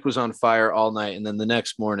stomach was on fire all night, and then the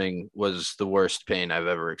next morning was the worst pain I've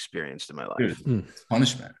ever experienced in my life. Dude,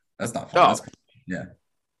 punishment. That's not fun. Oh. Yeah.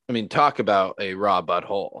 I mean, talk about a raw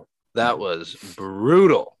butthole. That was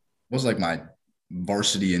brutal. It was like my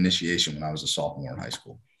varsity initiation when I was a sophomore in high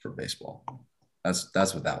school for baseball. That's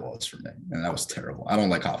what that was for me. And that was terrible. I don't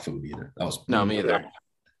like hot food either. That was no, me either.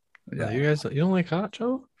 Yeah. You don't like hot,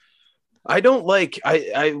 Joe? I don't like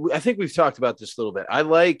I think we've talked about this a little bit. I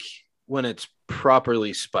like when it's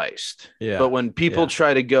properly spiced. Yeah. But when people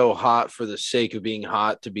try to go hot for the sake of being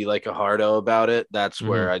hot to be like a hardo about it, that's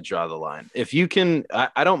where I draw the line. If you can,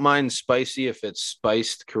 I don't mind spicy if it's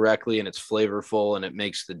spiced correctly and it's flavorful and it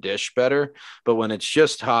makes the dish better. But when it's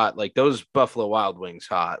just hot, like those Buffalo Wild Wings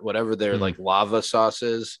hot, whatever their like lava sauce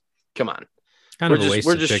is, come on.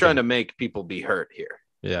 We're just trying to make people be hurt here.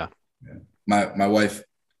 Yeah. My wife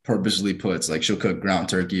purposely puts like she'll cook ground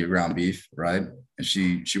turkey or ground beef, right? And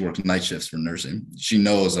she works night shifts for nursing. She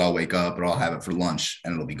knows that I'll wake up or I'll have it for lunch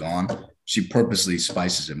and it'll be gone. She purposely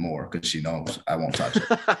spices it more because she knows I won't touch it.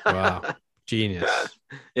 Wow. Genius.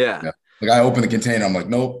 Yeah. Like I open the container, I'm like,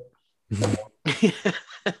 nope. It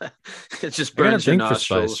just burns your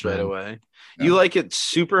nostrils right away. Yeah. You like it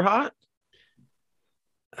super hot?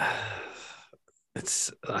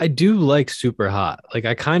 I do like super hot. Like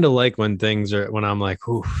I kind of like when I'm like,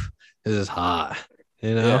 ooh, this is hot,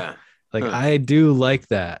 you know? Yeah. Like I do like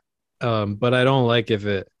that. But I don't like if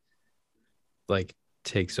it like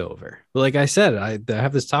takes over. But like I said, I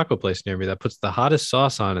have this taco place near me that puts the hottest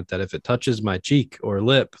sauce on it that if it touches my cheek or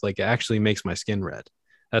lip, like it actually makes my skin red.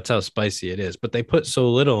 That's how spicy it is. But they put so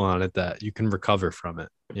little on it that you can recover from it,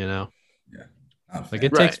 you know? Yeah. Like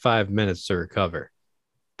it takes 5 minutes to recover.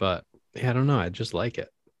 But yeah, I don't know. I just like it.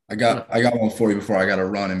 I got one for you before I got to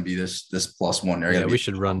run and be this plus one there. Yeah, we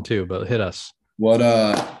should run too, but hit us. What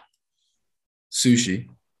sushi?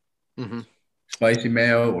 Mm-hmm. Spicy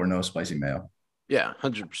mayo or no spicy mayo? Yeah,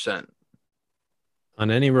 100%.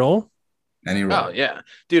 On any roll? Any roll. Oh yeah,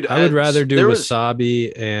 dude. I would rather do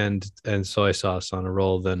wasabi and soy sauce on a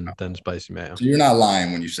roll than spicy mayo. So you're not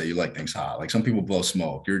lying when you say you like things hot. Like some people blow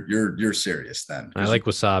smoke. You're serious then. I like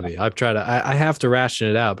wasabi. I've tried to. I have to ration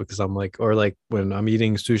it out because I'm like, or like when I'm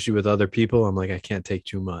eating sushi with other people, I'm like, I can't take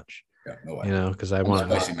too much. Yeah, no way. You know, because I want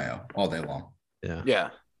spicy mayo all day long. Yeah. Yeah.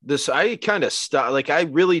 This I kind of stop. Like I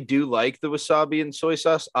really do like the wasabi and soy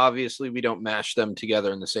sauce. Obviously, we don't mash them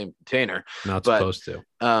together in the same container. Not but, supposed to.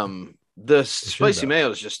 The spicy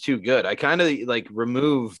mayo is just too good. I kind of like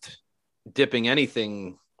removed dipping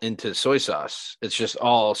anything into soy sauce. It's just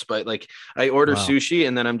all spice. Like I order sushi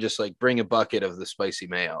and then I'm just like, bring a bucket of the spicy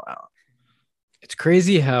mayo out. It's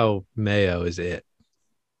crazy how mayo is it.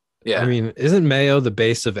 Yeah. I mean, isn't mayo the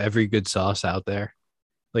base of every good sauce out there?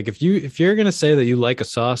 Like if you're gonna say that you like a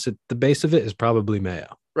sauce, the base of it is probably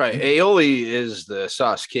mayo. Right. Aioli is the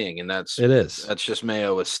sauce king, and that's just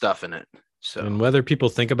mayo with stuff in it. So, and whether people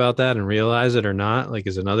think about that and realize it or not, like,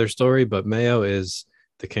 is another story. But mayo is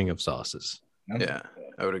the king of sauces. Yeah,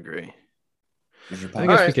 I would agree. I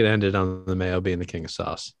guess we could end it on the mayo being the king of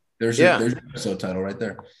sauce. There's your episode title right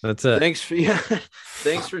there. That's it. Thanks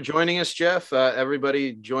for joining us, Jeff.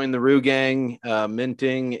 Everybody join the Rue Gang.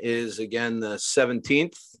 Minting is again the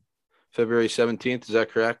 17th, February 17th. Is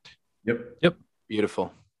that correct? Yep.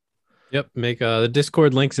 Beautiful. Yep. Make the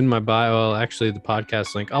Discord links in my bio. Well, actually, the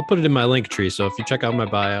podcast link. I'll put it in my link tree. So if you check out my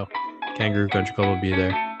bio, Kangaroo Country Club will be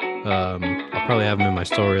there. I'll probably have them in my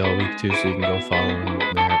story all week too, so you can go follow them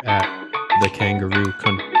there at the Kangaroo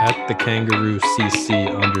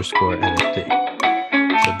CC_NFT.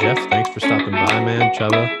 So Jeff, thanks for stopping by, man.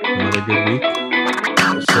 Chubba, another good week.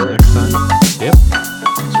 See you next time. Yep.